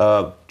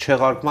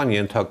չեղարկման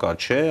ենթակա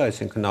չէ,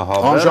 այսինքն նա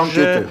հավերժ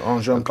է,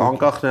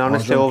 անկախ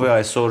նրանից թե ով է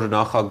այսօր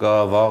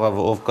նախագահ, վաղը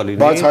ով կլինի,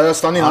 բայց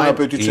Հայաստանի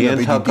Հանրապետությունը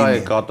ենթակա է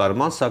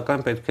կատարման,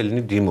 սակայն պետք է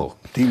լինի դիմող։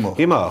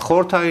 Հիմա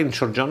խորհրդային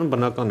շրջանում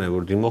բնական է,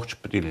 որ դիմող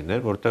չպետք է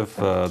լիներ, որտեվ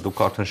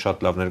դուք արդեն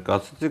շատ լավ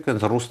ներկայացրեցիք,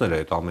 հենց ռուսները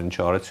այդ ամեն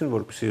ինչը արեցին,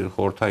 որպեսզի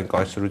խորհրդային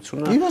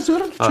կայսրությունը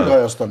չի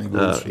Հայաստանի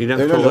գործում։ Իրենք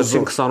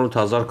թողեցին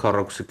 28000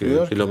 քառակուսի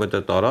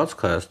կիլոմետր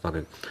տարածք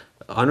Հայաստանին։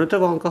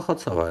 Այնուհետև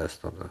անկախացավ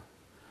Հայաստանը։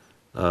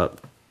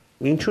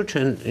 Ինչու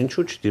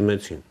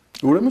չդիմեցին։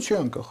 Ուրեմն չի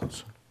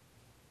անկախացել։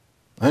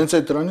 Հենց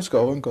այդ դրանից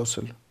կարող ենք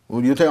ասել։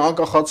 Որ եթե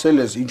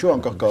անկախացել ես, ինչու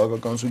անկախ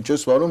քաղաքականություն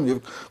չես վարում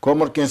եւ քո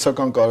համար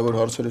կենսական կարևոր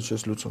հարցերը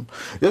չես լուծում։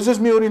 Ես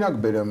ես մի օրինակ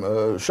բերեմ,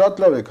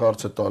 շատ լավ եք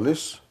հարցը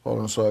տալիս,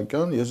 պարոն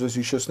Սահակյան, ես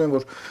հիշեցնեմ,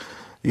 որ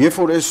երբ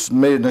որ այս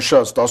մեր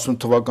նշած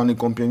 18 թվականի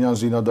Կոմպենյան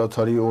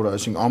զինադադարի օրը,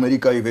 այսինքն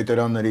Ամերիկայի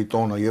վետերանների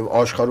տոնը եւ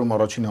աշխարհում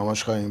առաջին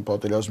համաշխարհային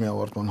պատերազմի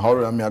ավարտման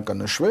 100-ամյակը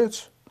նշվեց,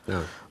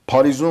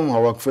 Փարիզում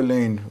հավաքվել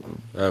էին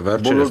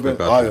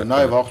այո,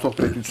 նաև հաղթող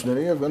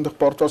պետությունները եւ այնտեղ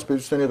պարտված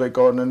պետությունների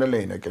ղեկավարներն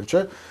էին եկել,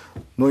 չէ՞։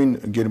 Նույն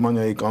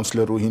Գերմանիայի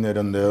կանցլերուհին էր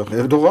այնտեղ,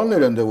 Էրդողանն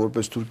էր այնտեղ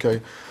որպես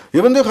Թուրքիայի։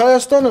 Եվ այնտեղ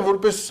Հայաստանը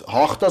որպես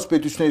հաղթած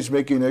պետություններից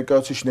մեկի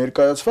ներկայացուցիչ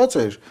ներկայացված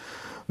էր,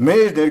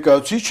 մեր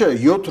ներկայացուցիչը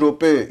 7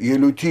 րոպե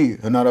ելույթի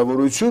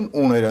հնարավորություն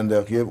ուներ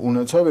այնտեղ եւ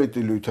ունեցավ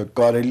այդ ելույթը,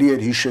 կարելի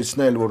էր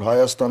հիշեցնել, որ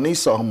Հայաստանի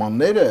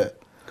սահմանները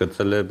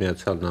գծել է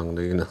Միացյալ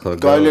Նահանգների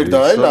նախագահ։ Կարելի է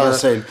դա էլ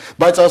ասել,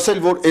 բայց ասել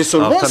որ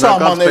այսօրվա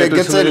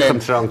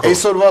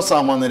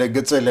սահմանները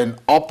գծել են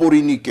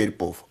ապօրինի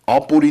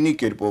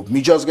կերպով,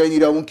 միջազգային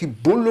իրավունքի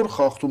բոլոր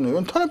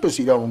խախտումները, ընդհանրապես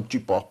իրավունք չի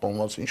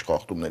պահպանված, ինչ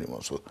խախտումների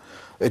մասով։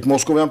 Այդ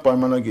Մոսկովյան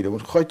պայմանագիրը,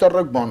 որ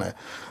խայտառակ բան է,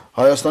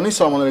 Հայաստանի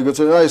սահմանները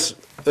գծել այս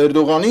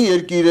Էրդողանի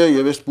երկիրը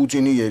եւ այս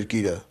Պուտինի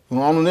երկիրը։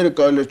 Անունները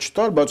կարելի է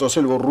չտալ, բայց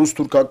ասել որ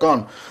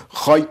ռուս-թուրքական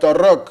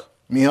խայտառակ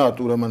մի հատ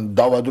ուրեմն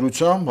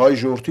դավադրությամբ հայ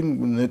ժողովրդին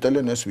նետել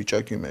են այս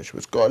վիճակի մեջ,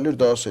 բայց կարելի է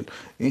դա ասել։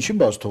 Ինչի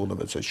բաց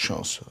թողնվեց այդ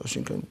շանսը,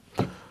 այսինքն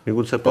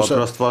միգուցե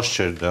պատրաստված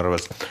չէր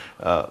դեռևս։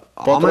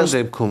 Ամեն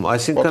դեպքում,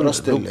 այսինքն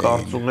դուք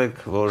կարծում եք,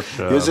 որ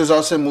ես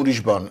ասեմ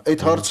ուրիշ բան,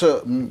 այդ հարցը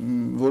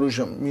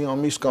որոշ մի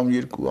ամիս կամ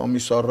 2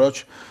 ամիս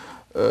առաջ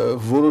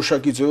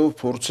որոշակի ձևով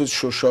փորձեց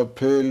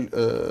շոշափել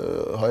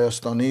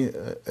Հայաստանի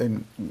այն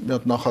մի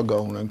հատ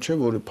նախագահ ունենք, չէ,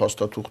 որը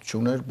փաստաթուղթ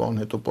չուներ,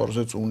 բան հետո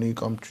պարզեց ունի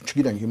կամ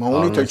չգիտենք, հիմա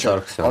ունի թե չէ,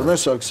 Արմեն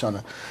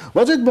Սարգսյանը։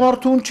 Բայց այդ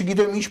մարդուն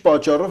չգիտեմ ինչ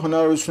պատճառով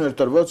հնարավորություն էր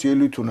տրված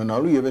ելույթ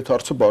ունենալու եւ այդ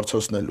հարցը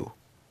բարձրացնելու։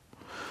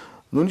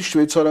 Նույնիսկ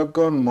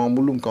շվեյցարական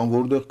մամուլում կամ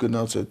որտեղ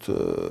գնաց այդ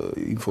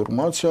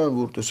ինֆորմացիան,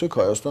 որ տեսեք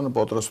Հայաստանը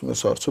պատրաստվում է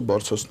հարցը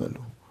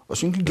բարձրացնելու։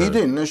 Այսինքն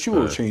գիտեն, նա չի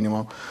որ չէին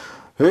իմամ։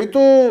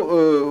 Հետո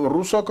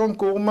ռուսական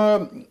կողմը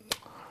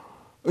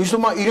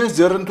Իսկ իրենց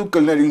ձեռնտու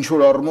կլներ ինչ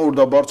որ առումով որ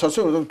դա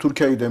բարձրացել, որովհետև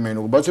Թուրքիայի դեմ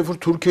են ուղղ, բայց երբ որ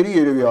թուրքերի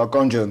երևի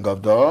ականջը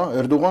ընկավ դա,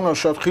 Էրդողանը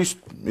շատ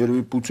խիստ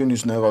երևի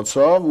Պուտինից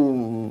նեղացավ ու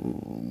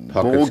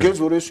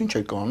բողոքեց, որ ես ինչ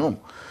եք անում։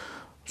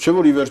 Չէ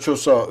որ ի վերջո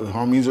սա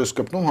համ ինձ էս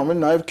կպնում, համ էլ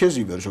նաև քեզ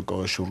ի վերջո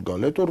կարող է շուռ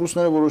գալ։ Հետո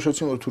ռուսները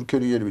որոշեցին որ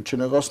թուրքերը երևի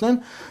չնեղացնեն։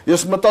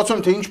 Ես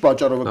մտածում թե ինչ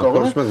պատճառով է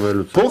կարող։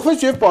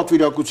 Փոխվեց եւ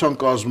պատվիրակության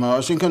կազմը,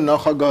 այսինքն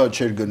նախագահը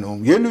չէր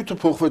գնում։ Ելույթը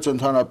փոխվեց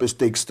ընդհանրապես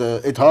տեքստը,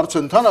 այդ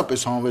հարցը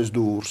ընդհանրապես հանվեց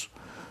դուրս։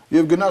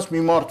 Եվ գնաց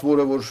մի մարդ,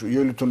 որը որ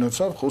ելույթ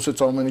ունեցավ,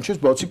 խոսեց ամեն ինչից,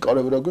 բացի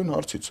կարևորագույն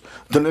հարցից։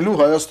 Դնելու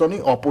Հայաստանի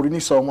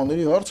ապօրինի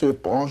սահմանների հարցը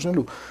եւ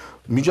պահանջելու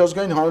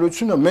միջազգային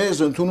հանրությունը մեզ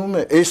ընդունում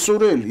է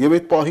այսօր էլ եւ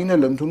այդ պահին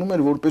էլ ընդունում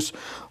էր որպես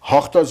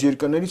հաղթած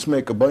երկրներից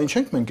մեկը, բա ինչ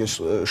ենք մենք այս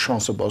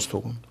շանսը բաց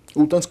թողում։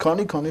 Ու տենց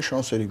քանի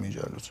շանսերի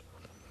միջալուց։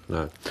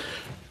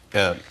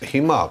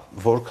 Հիմա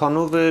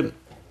որքանով է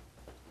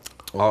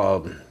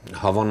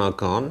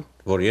հավանական,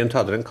 որ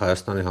ենթադրենք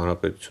Հայաստանի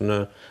Հանրապետությունը,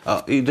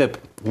 իդեպ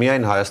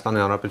միայն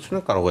Հայաստանի Հանրապետությունը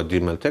կարող է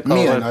դիմել, թե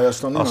կարող է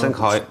ասենք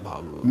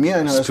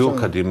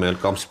Սփյուռքը դիմել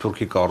կամ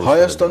Սփյուռքի կառույցը։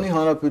 Հայաստանի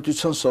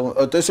Հանրապետության,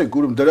 տեսեք,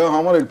 ուրեմն դրա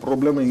համար էլ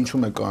խնդրեմը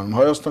ինչու՞մ է կանում։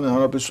 Հայաստանի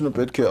Հանրապետությունը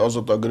պետք է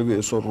ազատագրվի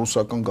այսօր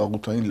ռուսական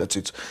գաղութային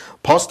լծից։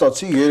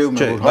 Փաստացի երևում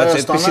է, որ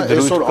Հայաստանը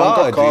այսօր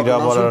անկախ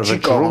իրավարար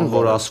վճռում,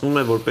 որ ասվում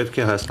է, որ պետք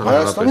է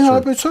Հայաստանի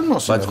Հանրապետության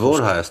մասին։ Բայց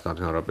որ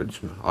Հայաստանի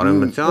Հանրապետությունը,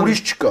 Արեւմտյան,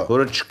 ուրիշ չկա։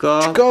 Որը չկա։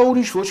 Չկա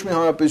ուրիշ ոչ մի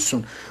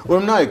հանրապետություն։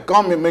 Ուրեմն նայեք,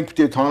 կամ մենք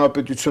պետք է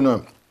հանրապետությունը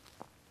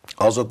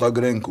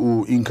ազատագրենք ու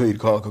ինքը իր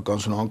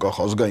քաղաքականությունը անկախ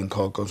ազգային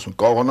քաղաքականություն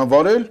կարողանա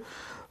վարել,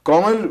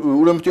 կամ էլ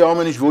ուրեմն պետք է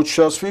ամեն ինչ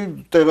ոչնչացվի,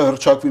 տեղը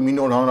հռչակվի մի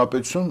նոր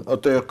հանրապետություն,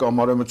 այդտեղ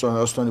կամ Արեւմտյան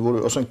Հայաստանի,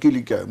 որը ասենք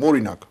Կիլիկիայում,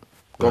 օրինակ,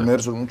 կամ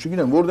Էրզրումում,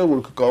 չգիտեմ, որտեղ որ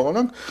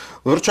կարողանանք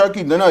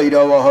հռչակի դնա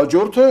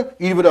իրավահաջորդը,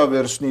 իր վրա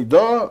վերցնի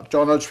դա,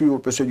 ճանաչվի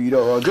որպես իր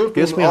իրավահաջորդ,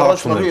 Ես մի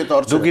հարցում եմ։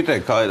 Դուք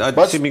գիտեք,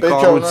 այդպիսի մի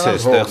կառույց է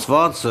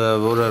ստեղծված,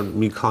 որը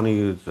մի քանի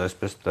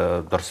այսպես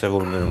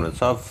դրսևորումներ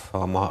ունեցավ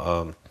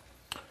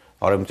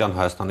Արեւմտյան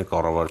Հայաստանի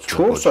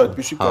կառավարությունը։ 4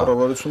 այդպիսի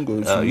կառավարություն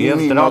գոյություն ունի։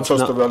 Եվ դրանց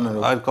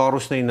այդ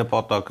կառույցների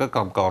նպատակը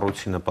կամ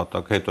կառույցի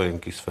նպատակը հետո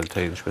են կիսվել,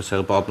 թե ինչպես է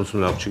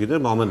պատմությունը լավ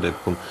չգիտեմ, ամեն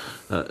դեպքում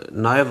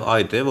նաև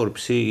այդ է,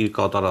 որպեսզի իր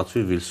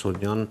կատարածվի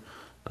Վիլսոնյան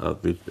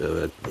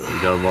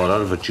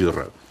իրավարար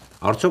վճիռը։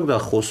 Արդյոք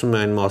դա խոսում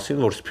է այն մասին,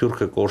 որ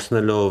Սփյուռքը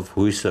կորցնելով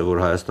հույսը,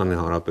 որ Հայաստանի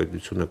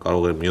Հանրապետությունը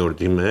կարող է մի օր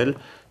դիմել,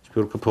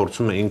 Սփյուռքը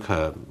փորձում է ինքը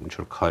ինչ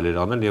որ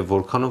քայլեր անել եւ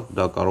որքանով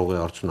դա կարող է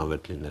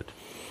արդյունավետ լինել։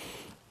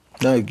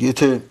 Նայեք,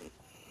 եթե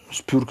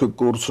Սփյուռքը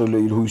կորցրել է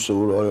իր հույսը,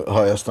 որ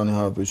Հայաստանի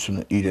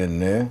Հանրապետությունը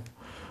իրենն է,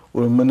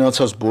 որ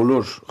մնացած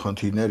բոլոր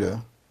խնդիրները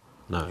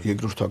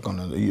երկրորդական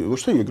են, ոչ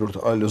թե երկրորդ,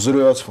 այլ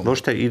զրոյացվում։ Ոչ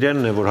թե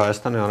իրենն է, որ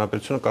Հայաստանի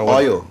Հանրապետությունը կարող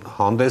է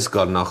հանդես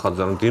գալ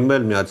նախաձեռն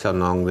դիմել Միացյալ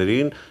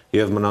Նահանգներին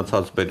եւ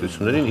մնացած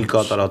պետություններին ի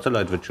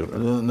կատարածել այդ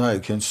վճիռը։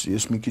 Նայեք, հենց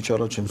ես մի քիչ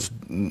առաջ հենց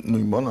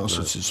նույն բանը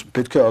ասացի,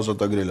 պետք է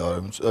ազատագրել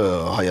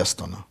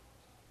Հայաստանը։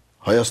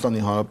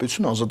 Հայաստանի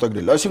Հանրապետությունը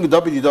ազատագրել։ Այսինքն դա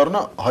պիտի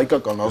դառնա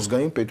հայկական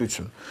ազգային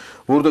պետություն,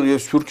 որտեղ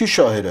եւ Սփյուռքի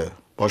շահերը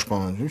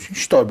պաշտպանում են։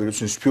 Ինչ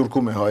տարբերություն է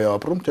Սփյուռքում է հայը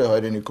ապրում, թե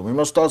հայրենիքում։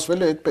 Հիմա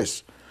ստացվել է այդպես։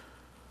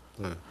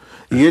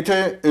 Եթե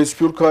այս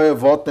Սփյուռք հայը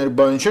վատներ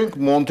բան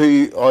չենք, Մոնթեի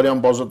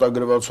արյան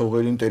բազատագրված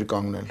հողերին տեր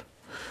կանգնել։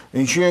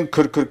 Ինչի են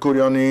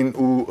Քրքրքորյանին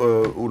ու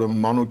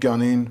ուրեմն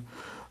Մանուկյանին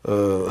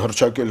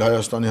հրճակել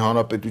Հայաստանի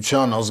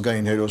Հանրապետության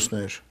ազգային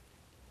հերոսներ։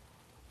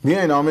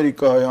 Միայն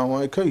Ամերիկայի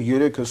համայնքը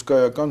 3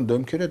 հսկայական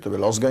դեմքեր է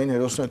տվել, ազգային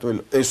հերոսներ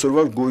տվել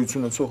այսօրվա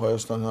գոյություն ունեցող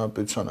Հայաստանի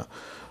Հանրապետությանը։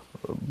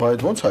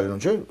 Բայց ոնց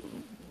հայրեն, չէ՞,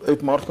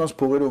 այդ մարդկանց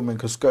փողերով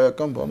մենք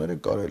հսկայական բաներ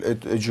ենք կարել,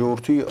 այդ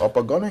ժողովրդի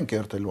ապագան են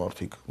կերտել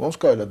մարդիկ։ Ոնց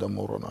կարելի է դա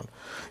մոռանալ։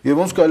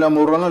 Եվ ոնց կարելի է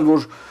մոռանալ,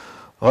 որ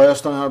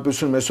Հայաստանի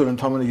Հանրապետությունում այսօր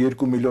ընդամենը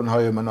 2 միլիոն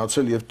հայ է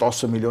մնացել եւ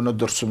 10 միլիոնը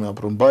դրսում է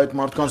ապրում։ Բայց այդ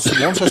մարդկանց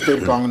ոնց է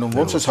տեր կանգնում,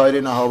 ոնց է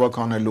հայրենը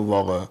հավաքանելու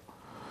վաղը։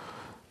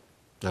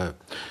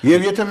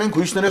 Եվ եթե մենք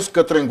հույսներս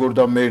կտրենք, որ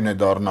դա մերն է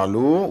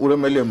դառնալու,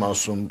 ուրեմն էլ եմ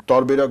ասում,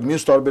 տարբերակ,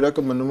 մյուս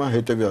տարբերակը մնում է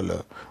հետեւյալը,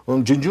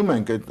 որ ջնջում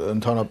ենք այդ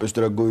ընդհանրապես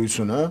դրա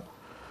գոյությունը,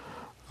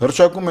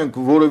 հրճակում ենք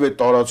որևէ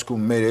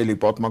տարածքում մեր էլի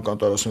պատմական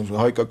տարածքում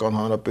հայկական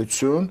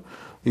հանրապետություն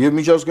եւ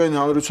միջազգային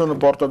հանրությանը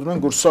պարտադրում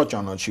ենք, որ սա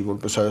ճանաչի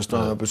որպես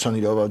Հայաստանի Հանրապետության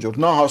իրավահաջորդ։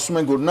 Նա ասում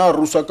են, որ նա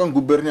ռուսական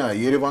գուբերնիա է,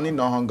 Երևանի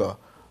նահանգա։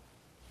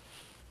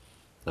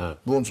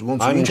 Ոնց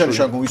ինչ է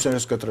նշանակում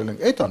հույսներս կտրել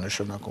ենք, այդ է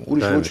նշանակում,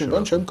 ուրիշ ոչինչ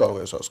բան չեմ կարող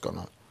ես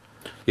հասկանալ։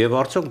 Եվ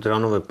արդյոք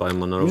դրանով է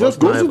պայմանավորված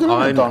նաև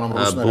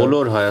այն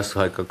բոլոր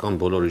հայկական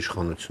բոլոր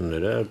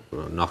իշխանությունները,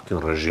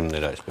 նախկին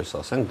ռեժիմները, այսպես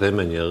ասենք,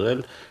 դեմ են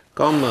եղել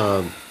կամ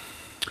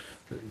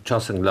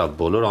չասենք լավ,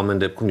 բոլոր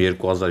ամեն դեպքում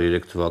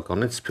 2003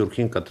 թվականից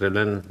Սփյուռքին կտրել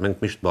են,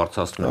 մենք միշտ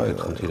բարձրացնում ենք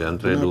այդ խնդիրը,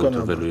 ընտրելու,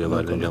 տրվելու եւ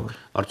այլն։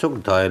 Արդյոք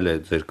դա էլ է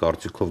ձեր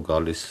կարծիքով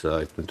գալիս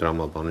այդ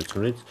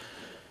դրամաբանությունից,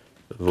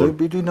 որ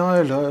պիտի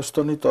նայել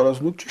Հայաստանի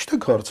տարածք, դուք ճիշտ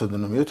եք հարցը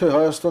դնում, եթե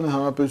Հայաստանի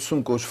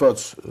Հանրապետություն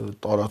կոչված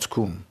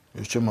տարածքում,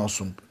 ես չեմ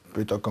ասում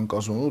պետական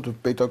կազմավորում,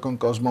 պետական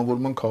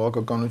կազմավորման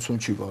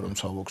քաղաքականություն չի վարում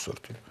ցավոք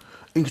սրտի։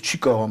 Ինքը չի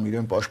կարող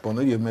իրեն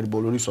պաշտպանել եւ մեր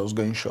բոլորիս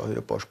ազգային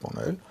շահերը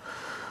պաշտպանել։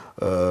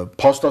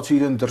 Փաստացի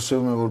իրեն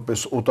դրսևորում է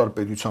որպես օտար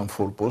պետության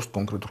ֆորպոստ,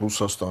 կոնկրետ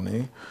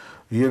Ռուսաստանի,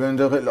 եւ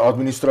այնտեղ էլ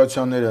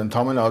ադմինիստրացիաները,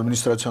 ընդհանուր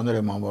ադմինիստրացիաներ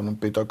եմ անվանում,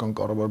 պետական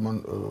կառավարման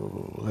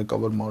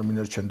ղեկավար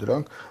մարմիններ չեն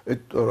դրանք,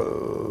 այդ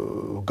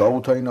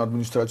գաղութային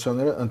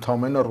ադմինիստրացիաները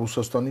ընդհանուր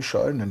Ռուսաստանի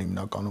շահերն են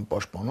հիմնականում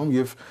պաշտպանում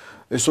եւ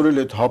այսօր էլ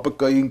այդ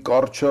ՀՊԿ-ին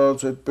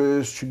կարճած,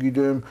 այդպես,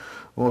 չգիտեմ,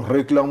 որ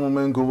ռեկլամում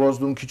են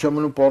գովազդում, քիչ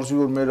ամենում պարզի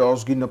որ մեր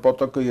ազգի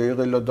նպատակը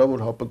եղել է դա,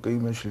 որ ՀՊԿ-ի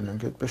մեջ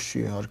լինենք, այդպես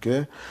չի իհարկե։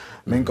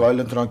 Մենք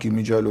այլընտրանք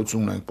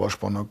իմիջիայլոցում ունենք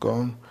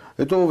պաշտպանական։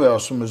 Հետո ով է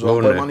ասում է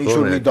զապայման ինչ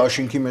որ մի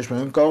դաշինքի մեջ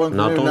մենք կարող ենք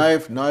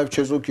լինել նաև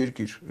չեզոք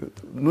երկիր։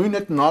 Նույն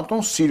այդ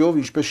ՆԱՏՕ-ն սիրով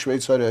ինչպես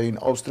Շվեյցարիային,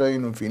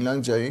 Ավստրիային ու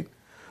Ֆինլանդիային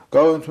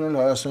կարող ընդունել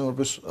Հայաստանը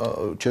որպես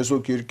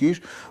չեզոք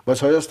երկիր,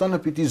 բայց Հայաստանը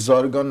պիտի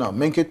զարգանա։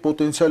 Մենք այդ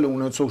պոտենցիալը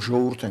ունեցող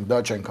ժողովուրդ ենք, դա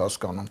չենք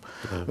հասկանում։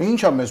 Ինչ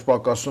է մեզ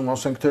պակասում,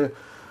 ասենք թե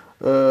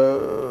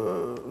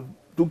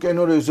դուք այն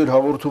օրը ձեր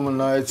հաղորդումը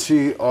նայեցի,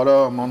 Արա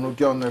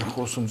Մանուկյանն էր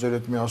խոսում ձեր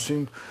հետ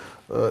միասին,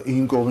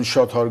 ին կողմից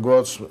շատ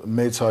հարգված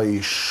մեծ հայի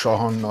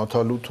Շահան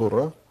Նաթալու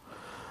թոռը,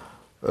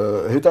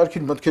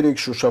 հետարքին մտքեր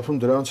եք շոշափում,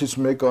 դրանցից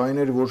մեկը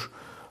այն էր, որ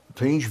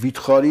թե ինչ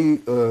վիթխարի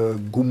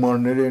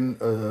գումարներ են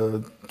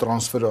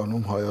տրանսֆեր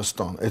անում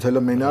Հայաստան։ Այդ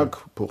հələ մենակ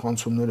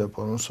փոխանցումներ է,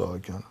 պարոն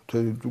Սահակյան,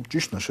 թե դուք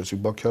ճիշտ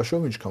նշեցիք,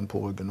 Բաքյաշով ինչքան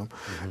փող է գնում։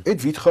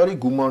 Այդ վիթխարի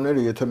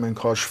գումարները, եթե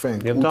մենք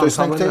հաշվենք ու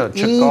տեսնենք, թե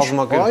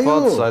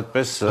չկազմակերպված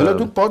այդպես հələ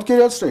դուք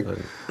պատկերացրեք,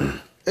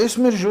 այս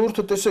մեր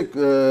ժողովուրդը տեսեք,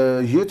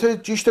 եթե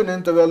ճիշտ են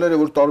այն տվյալները,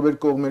 որ տարբեր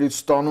կողմերից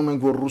ստանում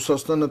ենք, որ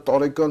Ռուսաստանը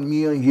տարեկան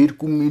միայն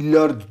 $2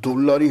 միլիարդ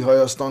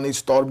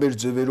Հայաստանից տարբեր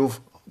ձևերով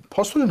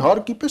Փաստորեն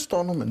հարկի պես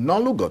տանում են,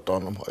 նալոգ է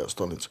տանում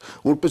Հայաստանից,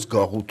 որպես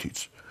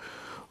գաղութից։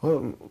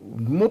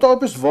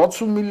 Մոտավորապես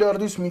 60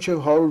 միլիարդից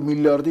մինչև 100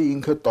 միլիարդի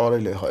ինքը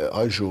տարել է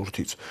հայ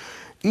ժողովրդից։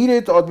 Իր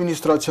այդ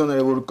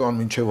ադմինիստրացիաները, որ կան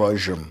մինչև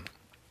այժմ,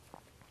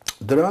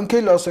 դրանք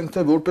էլ ասենք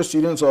թե որպես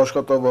իրենց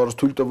աշխատավարձ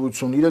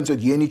թույլտվություն, իրենց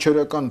այդ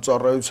ենիչերական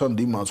ծառայության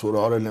դիմաց, որ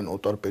արել են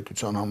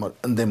օտարպետության համար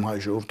ընդդեմ հայ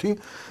ժողովրդի,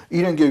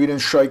 իրենք եւ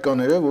իրենց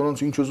շայկաները,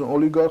 որոնց ինչ ուզում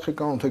օլիգարխ է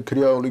կամ թե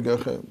քրեա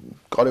օլիգարխ է,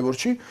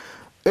 կարևոր չի,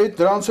 այդ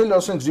դրանց էլ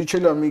ասենք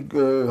զիջել է մի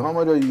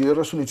համարյա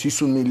 30-ից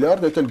 50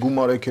 միլիարդ, դա էլ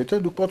գումար եք հետ,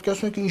 դուք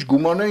պատկերացնում եք ինչ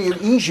գումարն է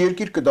եւ ինչ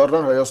երկիր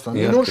կդառնան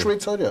Հայաստանը, նոր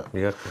Շվեյցարիա։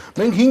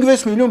 Մենք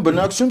 5-6 միլիոն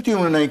բնակչություն տի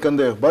ունենայինք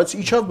այնտեղ, բայց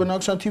իջավ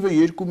բնակչության թիվը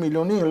 2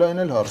 միլիոնի,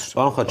 հլային էլ հարց։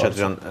 Պարոն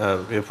Խաչատրյան,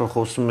 երբ որ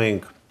խոսում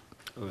էինք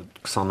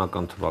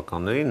 20-ական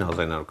թվականներին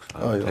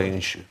 1920, թե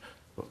ինչ,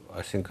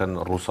 այսինքն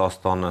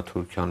Ռուսաստանը,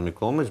 Թուրքիան մի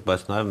կողմից,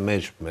 բայց նաև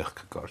մեր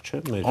մեղքը կար, չէ՞,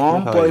 մեր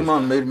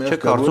անպայման մեր մեղքը։ Չէ,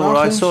 կարծում եմ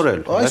այսօր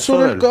էլ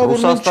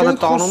Ռուսաստանը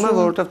տանում է,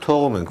 որովհետև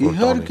թողում ենք որ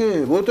տանի։ Իհարկե,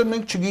 որովհետև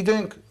մենք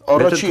չգիտենք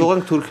առաջին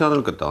թողենք Թուրքիան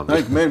էլ կտանի։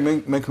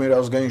 Մենք մեր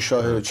ազգային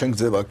շահերը չենք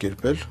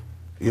ձևակերպել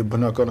եւ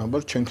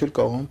բնականաբար չենք էլ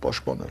կարողանում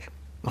պաշտպանել։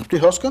 Պետք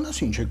է հասկանաս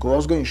ինչ է, քո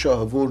ազգային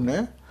շահը որն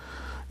է,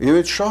 եւ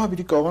այդ շահը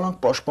պիտի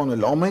կարողանանք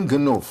պաշտպանել ամեն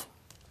գնով։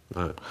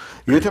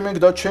 Եթե մենք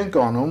դա չենք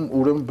անում,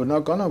 ուրեմն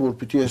բնական է, որ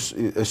պիտի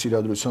այս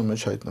իրադրության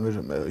մեջ հայտնվեր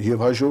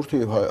եւ հայ ժողովուրդը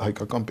եւ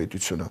հայկական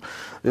պետությունը։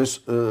 Ես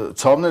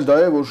ցավն էլ դա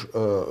է, որ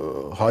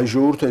հայ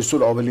ժողովուրդը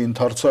այսօր ավելի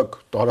ընդարձակ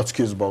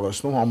տարածք է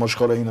զբաղեցնում,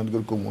 համաշխարհային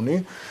ընդգրկում ունի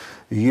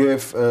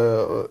եւ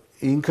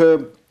ինքը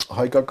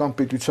հայկական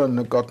պետության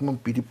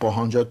նկատմամբ պիտի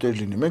պահանջատեր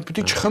լինի։ Մենք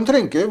պիտի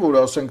չխնդրենք,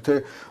 որ ասենք թե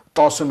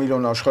 10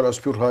 միլիոն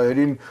աշխարհասփյուռ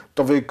հայերին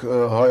տվեք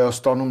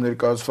Հայաստանում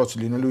ներկայացված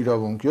լինելու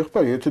իրավունք։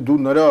 Եղբայր, եթե դու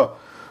նրա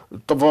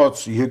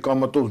տված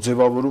եկամտով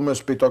ձևավորում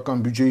ես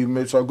պետական բյուջեի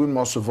մեծագույն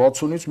մասը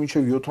 60-ից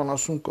մինչև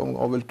 70 կամ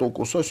ավել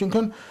տոկոս,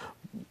 այսինքն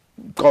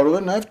կարող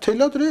է նաև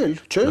թելադրել,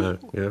 չէ՞։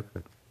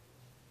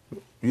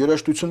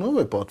 Երաշտությունով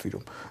է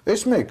պատվիրում։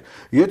 Այս մեկ,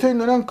 եթե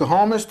նրանք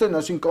համեստ են,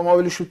 այսինքն կամ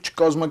ավելի շուտ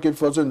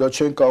չկազմակերպված են, դա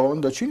չեն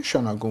կարողանում, դա չի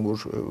նշանակում,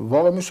 որ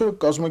վաղը մյուսը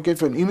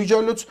կազմակերպվեն։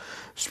 Իմիջիալոց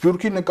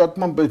Սփյուռքի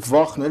նկատմամբ այդ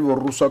վախն էր,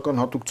 որ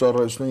ռուսական հատուկ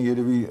ծառայությունները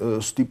երևի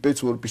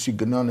ստիպեց, որպեսզի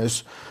գնան այս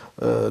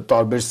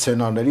տարբեր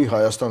սցենարների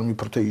Հայաստանում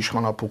իբր թե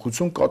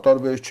իշխանափոխություն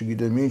կատարվեց,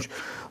 չգիտեմ ինչ,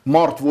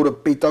 մարդ, որը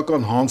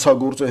պետական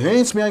հանցագործ է,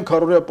 հենց միայն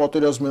քարորիա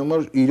պատերազմի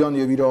համար Իրան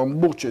եւ իր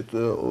ամբողջ այդ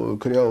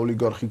քրեա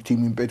օլիգարխիկ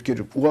թիմին պետք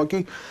էր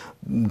ուղղակի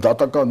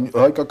դատական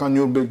հայկական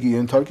Նյուրնբերգի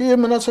ենթարկել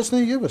եւ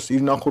մնացածները եւս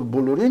իր նախորդ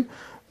բոլորին,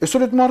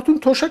 այսօր այդ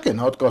մարդուն թոշակ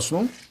են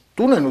հատկացնում,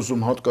 տուն են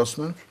ուզում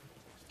հատկացնել։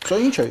 Սա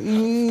ինչ է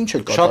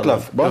կատարվում։ Շատ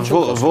լավ,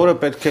 որը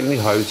պետք է լինի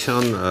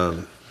հայության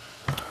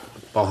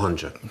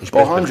պահանջը,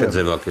 ինչպես պետք է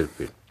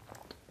ձևակերպի։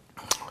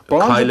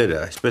 Քայլերը,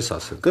 այսպես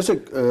ասենք։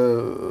 Գսեք,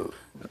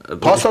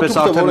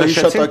 փաստաթուղթը, որը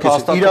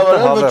հիշատակեցիք,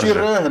 իրավարար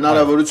վճիռը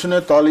հնարավորություն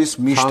է տալիս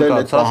միշտ էլ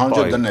այդ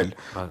պահանջը դնել,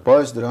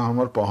 բայց դրա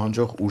համար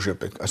պահանջող ուժ է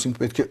պետք,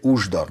 այսինքն պետք է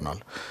ուժ դառնալ։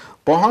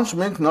 Պահանջ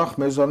մենք նախ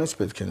մեզանից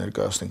պետք է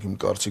ներկայացնենք իմ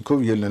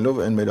կարծիքով, ելնելով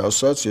այն մեր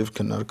ասած եւ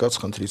քննարկած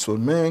խնդրից,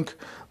 որ մենք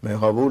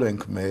մեղավոր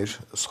ենք մեր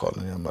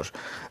սխալների համար։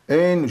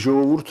 Այն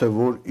ժողովուրդը,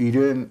 որ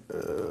իրեն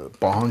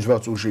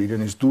պահանջված ուժը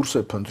իրենից դուրս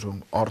է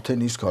փնտրում,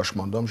 արդեն իսկ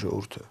հաշմանդամ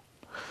ժողովուրդ է։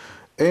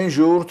 Այն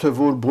ժողովուրդը,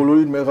 որ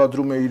բոլորին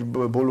մեղադրում է իր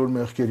բոլոր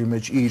մեղքերի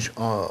մեջ իր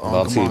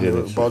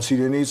բացի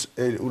իրենից,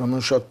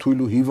 ուրեմն շատ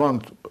թույլ ու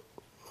հիվանդ,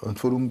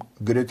 ընդ որում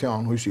գրեթե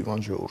անհույս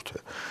հիվանդ ժողովուրդ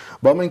է։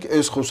 Բա մենք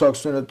այս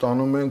խոսակցությունները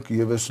տանում ենք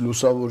եւ այս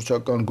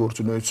լուսավորչական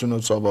գործունեությունը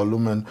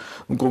ծավալում են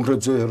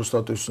կոնկրետ ձեր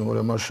հեռուստատեսությունը, որ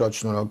համար շատ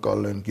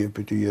շնորհակալ ենք եւ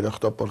պիտի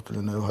երախտապարտ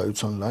լինեն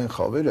հայության լայն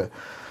խավերը,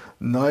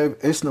 նաեւ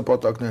այս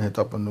նպատակներն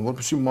հետապնդում,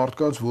 որպեսզի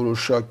մարդկանց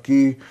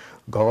որոշակի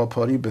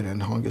գաղափարի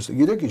բերեն հանգիստ։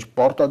 Գիտեք ինչ,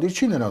 պարտադիր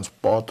չի նրանց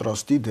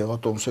պատրաստի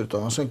դեղատոմսեր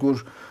տան, ասենք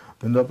որ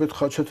գնդապետ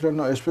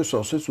Խաչատրյանն այսպես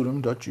ասեց,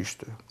 ուրեմն դա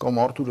ճիշտ է։ Կամ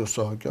Արթուր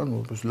Սահակյան,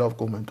 որպես լավ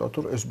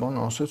կոմենտատոր, այս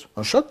բանը ասեց,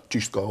 շատ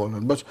ճիշտ կարող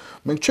են, բայց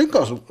մենք չենք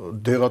ասում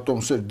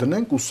դեղատոմսեր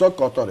դնենք ու սա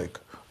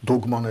կատարենք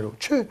դոգմաներով,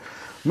 չէ։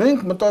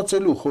 Մենք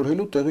մտածելու,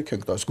 խորհելու տեղիք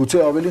ենք տալիս։ Գուցե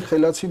ավելի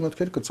խելացի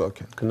մտքեր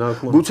կծագեն։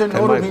 Գուցե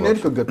նոր ուղիներ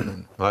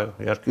կգտնեն։ Այո,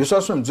 իհարկե։ Ես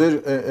ասում եմ, ձեր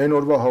այն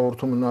օրվա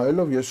հաղորդումը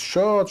նայելով ես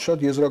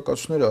շատ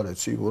եզրակացություններ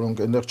արեցի,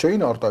 որոնք այնտեղ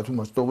չէին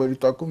արտահայտվում, բայց տողերի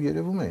տակում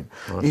երևում էին։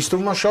 Ինձ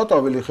թվում է շատ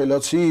ավելի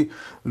խելացի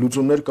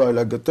լուծումներ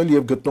կարելի է գտնել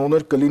եւ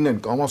գտնողներ կլինեն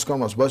կամաց,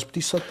 բայց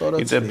պիտի սա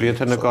տարածվի։ Իդեպ,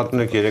 եթե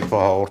նկատում եք երեկվա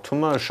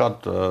հաղորդումը,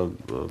 շատ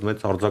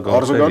մեծ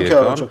արձագանքներ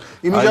եկան։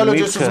 Իմիջիալոց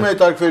ես ուզում եմ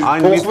հետաքրքրել,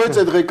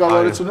 փոխվեց այդ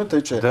ղեկավարությունը,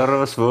 թե չէ։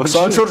 Դեռևս ոչ։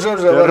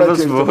 Սանչորժան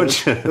ժողովրդի ոչ,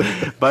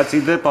 բայց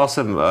իդեպ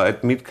ասեմ,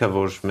 այդ միտքը,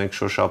 որ մենք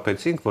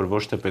շոշափեցինք, որ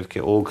ոչ թե պետք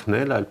է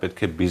օգնել, այլ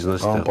պետք է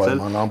բիզնես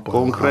ստեղծել,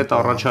 կոնկրետ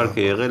առաջարկ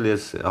է եղել,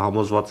 ես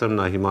համոզված եմ,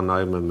 նա հիմա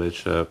նայում է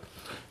մեր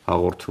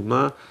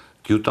հաղորդումը,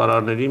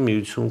 գյուտարարների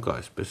միություն կա,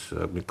 այսպես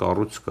մի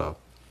կառույց կա։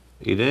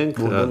 Իրենք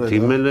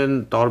դիմել են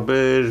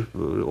տարբեր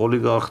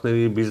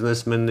օլիգարխների,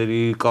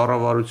 բիզնեսմենների,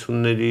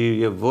 կառավարությունների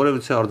եւ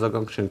որևիցե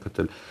արձագանք չեն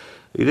գտել։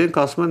 իրենք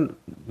ասում են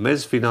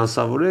մեզ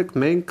ֆինանսավորեք,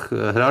 մենք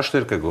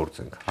հրաշքներ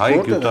կգործենք։ Հայ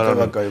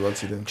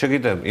գյուտարարները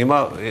չգիտեմ, հիմա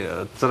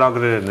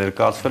ծրագրերը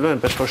ներկայացվելու են,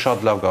 այնպես որ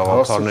շատ լավ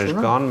գաղափարներ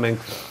կան,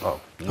 մենք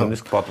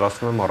նույնիսկ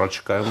պատրաստվում եմ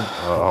առաջիկայում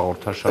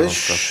հաղորդաշար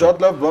անցկացնել։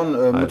 Շատ լավ բան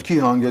մտքի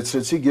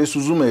հանգեցրեցիք, ես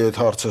ուզում եի այդ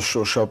հարցը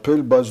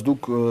շոշափել, բայց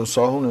դուք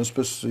սահուն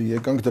այսպես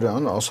եկանք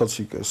դրան,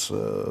 ասացիք այս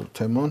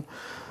թեման,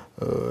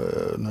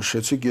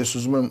 նշեցիք, ես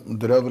ուզում եմ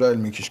դրա վրա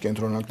էլ մի քիչ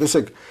կենտրոնանանք։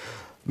 Տեսեք,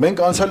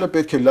 մենք անցյալը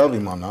պետք է լավ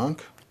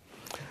իմանանք,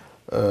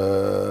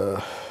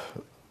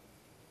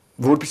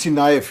 որպեսզի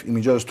նաև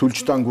իմիջիայլոց թույլ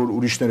չտանք, որ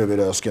ուրիշները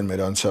վերահսկեն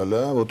մեր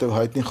անցյալը, որտեղ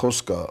հայտնի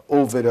խոսք կա,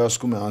 ով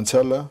վերահսկում է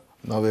անցյալը,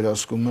 նա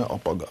վերահսկում է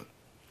ապագան։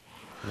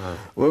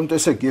 Ուրեմն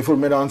տեսեք, երբ որ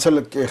մեր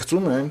անցյալը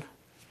կեղծում են,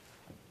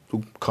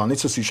 դուք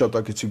քանիցս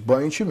հիշատակեցիք, բա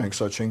ինչի մենք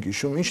սա չենք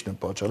հիշում, ի՞նչն է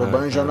պատճառը, բա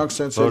այն ժամանակ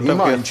սենց էր,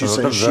 հիմա ինչի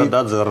սենշի։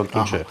 Դա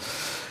ձեռնտու չէ։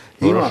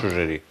 Որոշ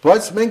ուժերի։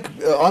 Բայց մենք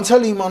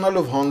անցյալը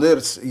իմանալով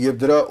հանդերձ եւ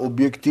դրա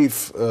օբյեկտիվ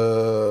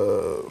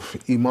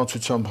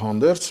իմացությամբ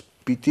հանդերձ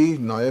պիտի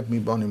նաև մի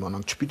բան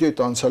իմանանք, չպիտի այդ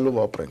անցյալով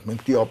ապրենք,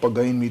 մենք պիտի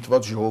ապագային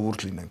միտված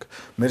ժողովուրդ լինենք։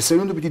 Մեր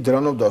սերունդը պիտի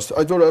դրանով դասի։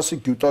 Այդ որ ասի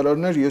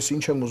գյուտարարներ, ես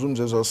ինչ եմ ուզում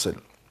ձեզ ասել։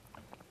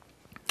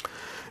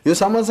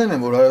 Ես համաձայն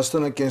եմ, որ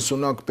Հայաստանը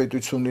կենսունակ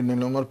պետություն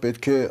լինելու համար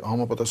պետք է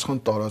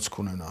համապատասխան տարածք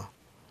ունենա։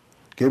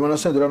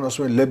 Գերմանացիները դրան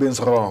ասում են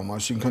Lebensraum,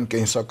 այսինքն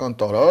կենսական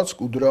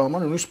տարածք, ու դրա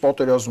համար նույնիսկ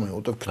պատերազմ է,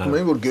 որտեղ գտնում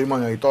են, որ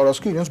Գերմանիայի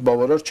տարածքը իրենց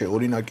բավարար չէ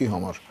օրինակի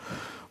համար։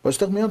 Բայց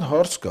այդտեղ մի հատ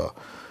հարց կա։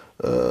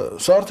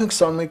 Սա արդեն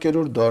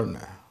 21-րդ դարն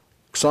է։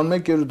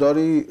 21-րդ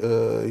դարի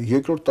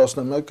երկրորդ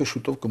տասնամյակը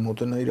շուտով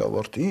կմոտենա իր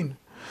ավարտին,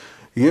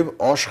 եւ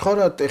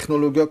աշխարհը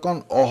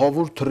տեխնոլոգիական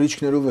ահավոր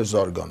թռիչքներով է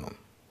զարգանում։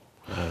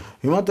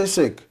 Հիմա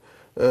տեսեք,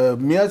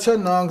 Միացյալ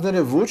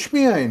Նահանգները ոչ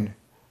միայն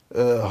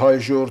հայ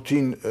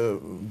ժողովրդին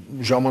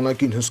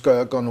ժամանակին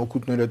հսկայական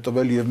օգուտներ է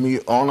տվել եւ մի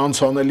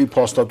անանցանելի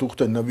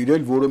փաստաթուղթ է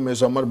նվիրել, որը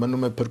մեզ համար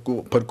մնում է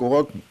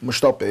փրկողակ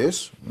մշտապես,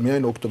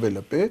 միայն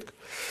օգտվելը պետք։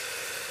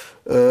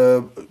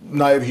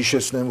 Նաեւ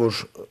հիշեցնեմ, որ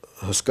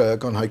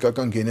հսկայական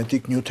հայկական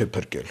գենետիկ նյութ է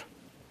փրկել։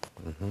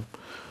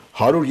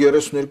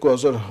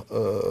 132,000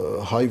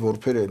 հայ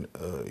որբեր են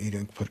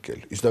իրենք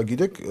փրկել։ Իսկ դա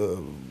գիտեք,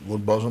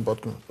 որ բազում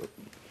պատկանում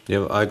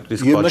Եվ այդ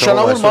իսկ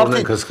պատճառով այսօր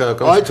մենք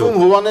հսկայական այդում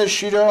Հովանես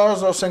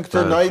Շիրազ, ասենք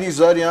թե Նայիրի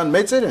Զարյան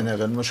մեծեր են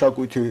եղել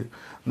մշակույթի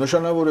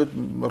նշանավոր այդ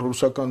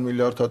ռուսական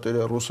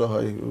միլիարդատերը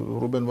ռուսահայ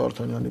Ռուբեն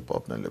Վարդանյանի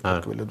պապն էլ է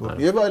փրկվել այդ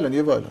որը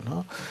եւ այլն,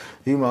 հա։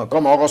 Հիմա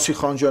կամ Աղասի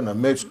Խանջյանը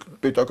մեծ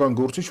պետական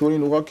գործիչ,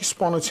 որին ուղղակի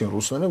սպանեցին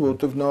ռուսները,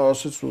 որովհետեւ նա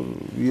ասաց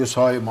ես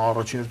հայ եմ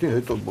առաջին հերթին,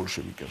 հետո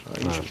բոլշևիկ եմ, հա,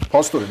 ինչ։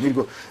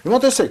 Փաստորեն,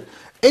 հիմա տեսեք,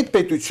 այդ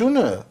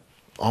պետությունը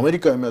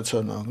Ամերիկայի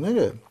Միացյալ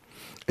Նահանգները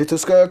Այդ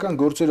հսկայական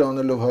գործերը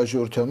անելով հայ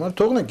ժողովրդի համար,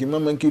 թողնենք հիմա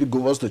մենք իր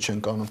գովազդը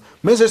չենք անում։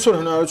 Մեզ այսօր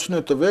հնարավորություն է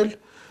տվել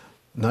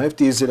նաև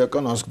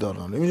տիեզերական ազգ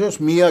դառնալ։ Իմիջիայլոց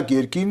միակ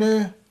երկին է,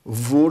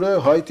 որը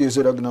հայ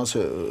տիեզերագնաց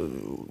է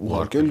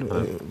ուղարկել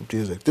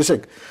տիեզերք։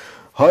 Տեսեք,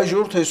 հայ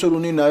ժողովուրդը այսօր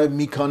ունի նաև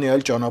մի քանի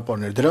այլ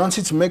ճանապարհներ։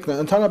 Դրանցից մեկն է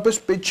ընդհանրապես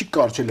պետք չի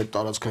կարճել այդ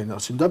տարածքային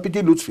հարցին։ Դա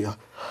պիտի լուծվի։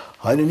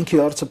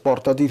 Հայրենիքի հարցը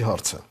պարտադիր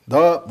հարց է։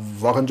 Դա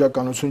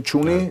վաղնջականություն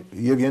չունի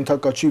եւ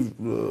ենթակա չի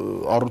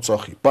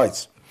առուծախի,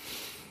 բայց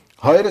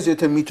Հայերս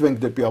եթե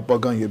միտվենք դեպի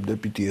ապագան եւ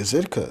դեպի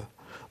տիեզերքը,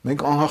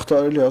 մենք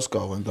անհաղթահարելի ազգ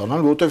կարող ենք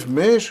դառնալ, որովհետեւ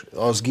մեր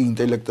ազգի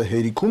ինտելեկտը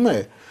հերիքում է,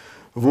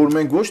 որ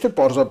մենք ոչ թե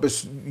պարզապես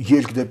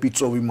ելք դեպի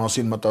ծովի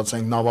մասին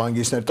մտածենք,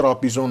 նավահանգիստներ,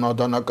 տրապիզոն,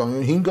 ադանական,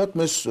 5 հատ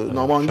մեզ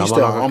նավահանգիստ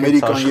է,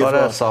 ամերիկան եւ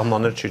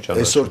սահմաններ չի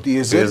ճանաչում։ Այսօր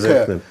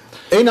տիեզերքը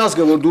այն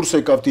ազգը, որ դուրս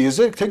եկավ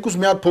տիեզերք, թեկուզ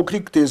մի հատ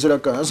փոքրիկ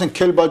տիեզերական, ասենք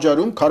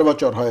Քելբաջարում,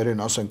 Քարվաճար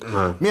հայերեն ասենք,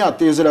 մի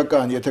հատ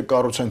տիեզերական, եթե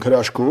կառուցենք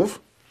հրաշքով,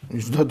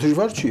 դա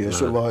դժվար չի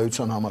այսօրվա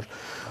հայության համար։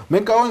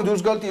 Մենք կարող ենք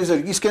դուրս գալ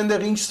տիեզերք, իսկ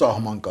այնտեղ ինչ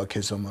սահման կա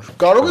քեզ համար։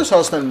 Կարող ես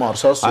հասնել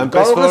Մարս, հասի,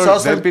 կարող ես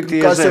հասնել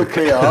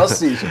Կասիոպեա,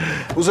 հասի։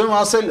 Ուզում եմ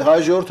ասել, հայ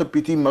ժողովուրդը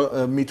պիտի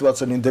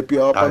միտված լինի դեպի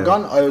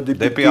ապագան, այո,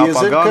 դեպի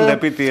ապագան,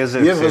 դեպի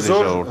տիեզերքը։ Եվ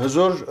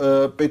հզոր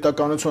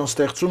պետականություն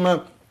ստեղծումը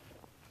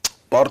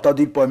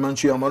պարտադիր պայման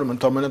չի համարում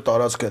ընդամենը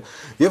տարածքը։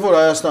 Եվ որ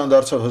Հայաստանը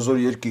դարձավ հզոր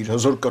երկիր,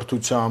 հզոր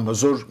կրթությամբ,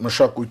 հզոր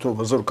մշակույթով,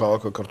 հզոր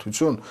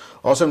քաղաքակրթություն,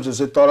 ասեմ ձեզ,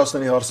 այդ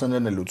տարածքների հարցերն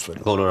են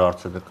լուծվել։ Բոլոր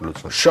հարցերը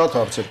կլուծվեն։ Շատ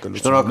հարցեր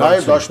կլուծվեն։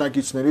 Նաև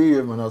դաշնակիցների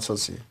եւ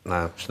մնացածի։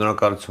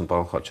 Շնորհակալություն,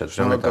 պարոն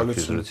Խաչատրյան,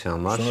 հետաքրքիր զրույցի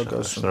համար։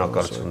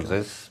 Շնորհակալություն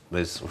ձեզ,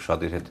 մեզ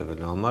ուշադիր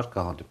հետևելու համար,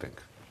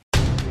 կհանդիպենք։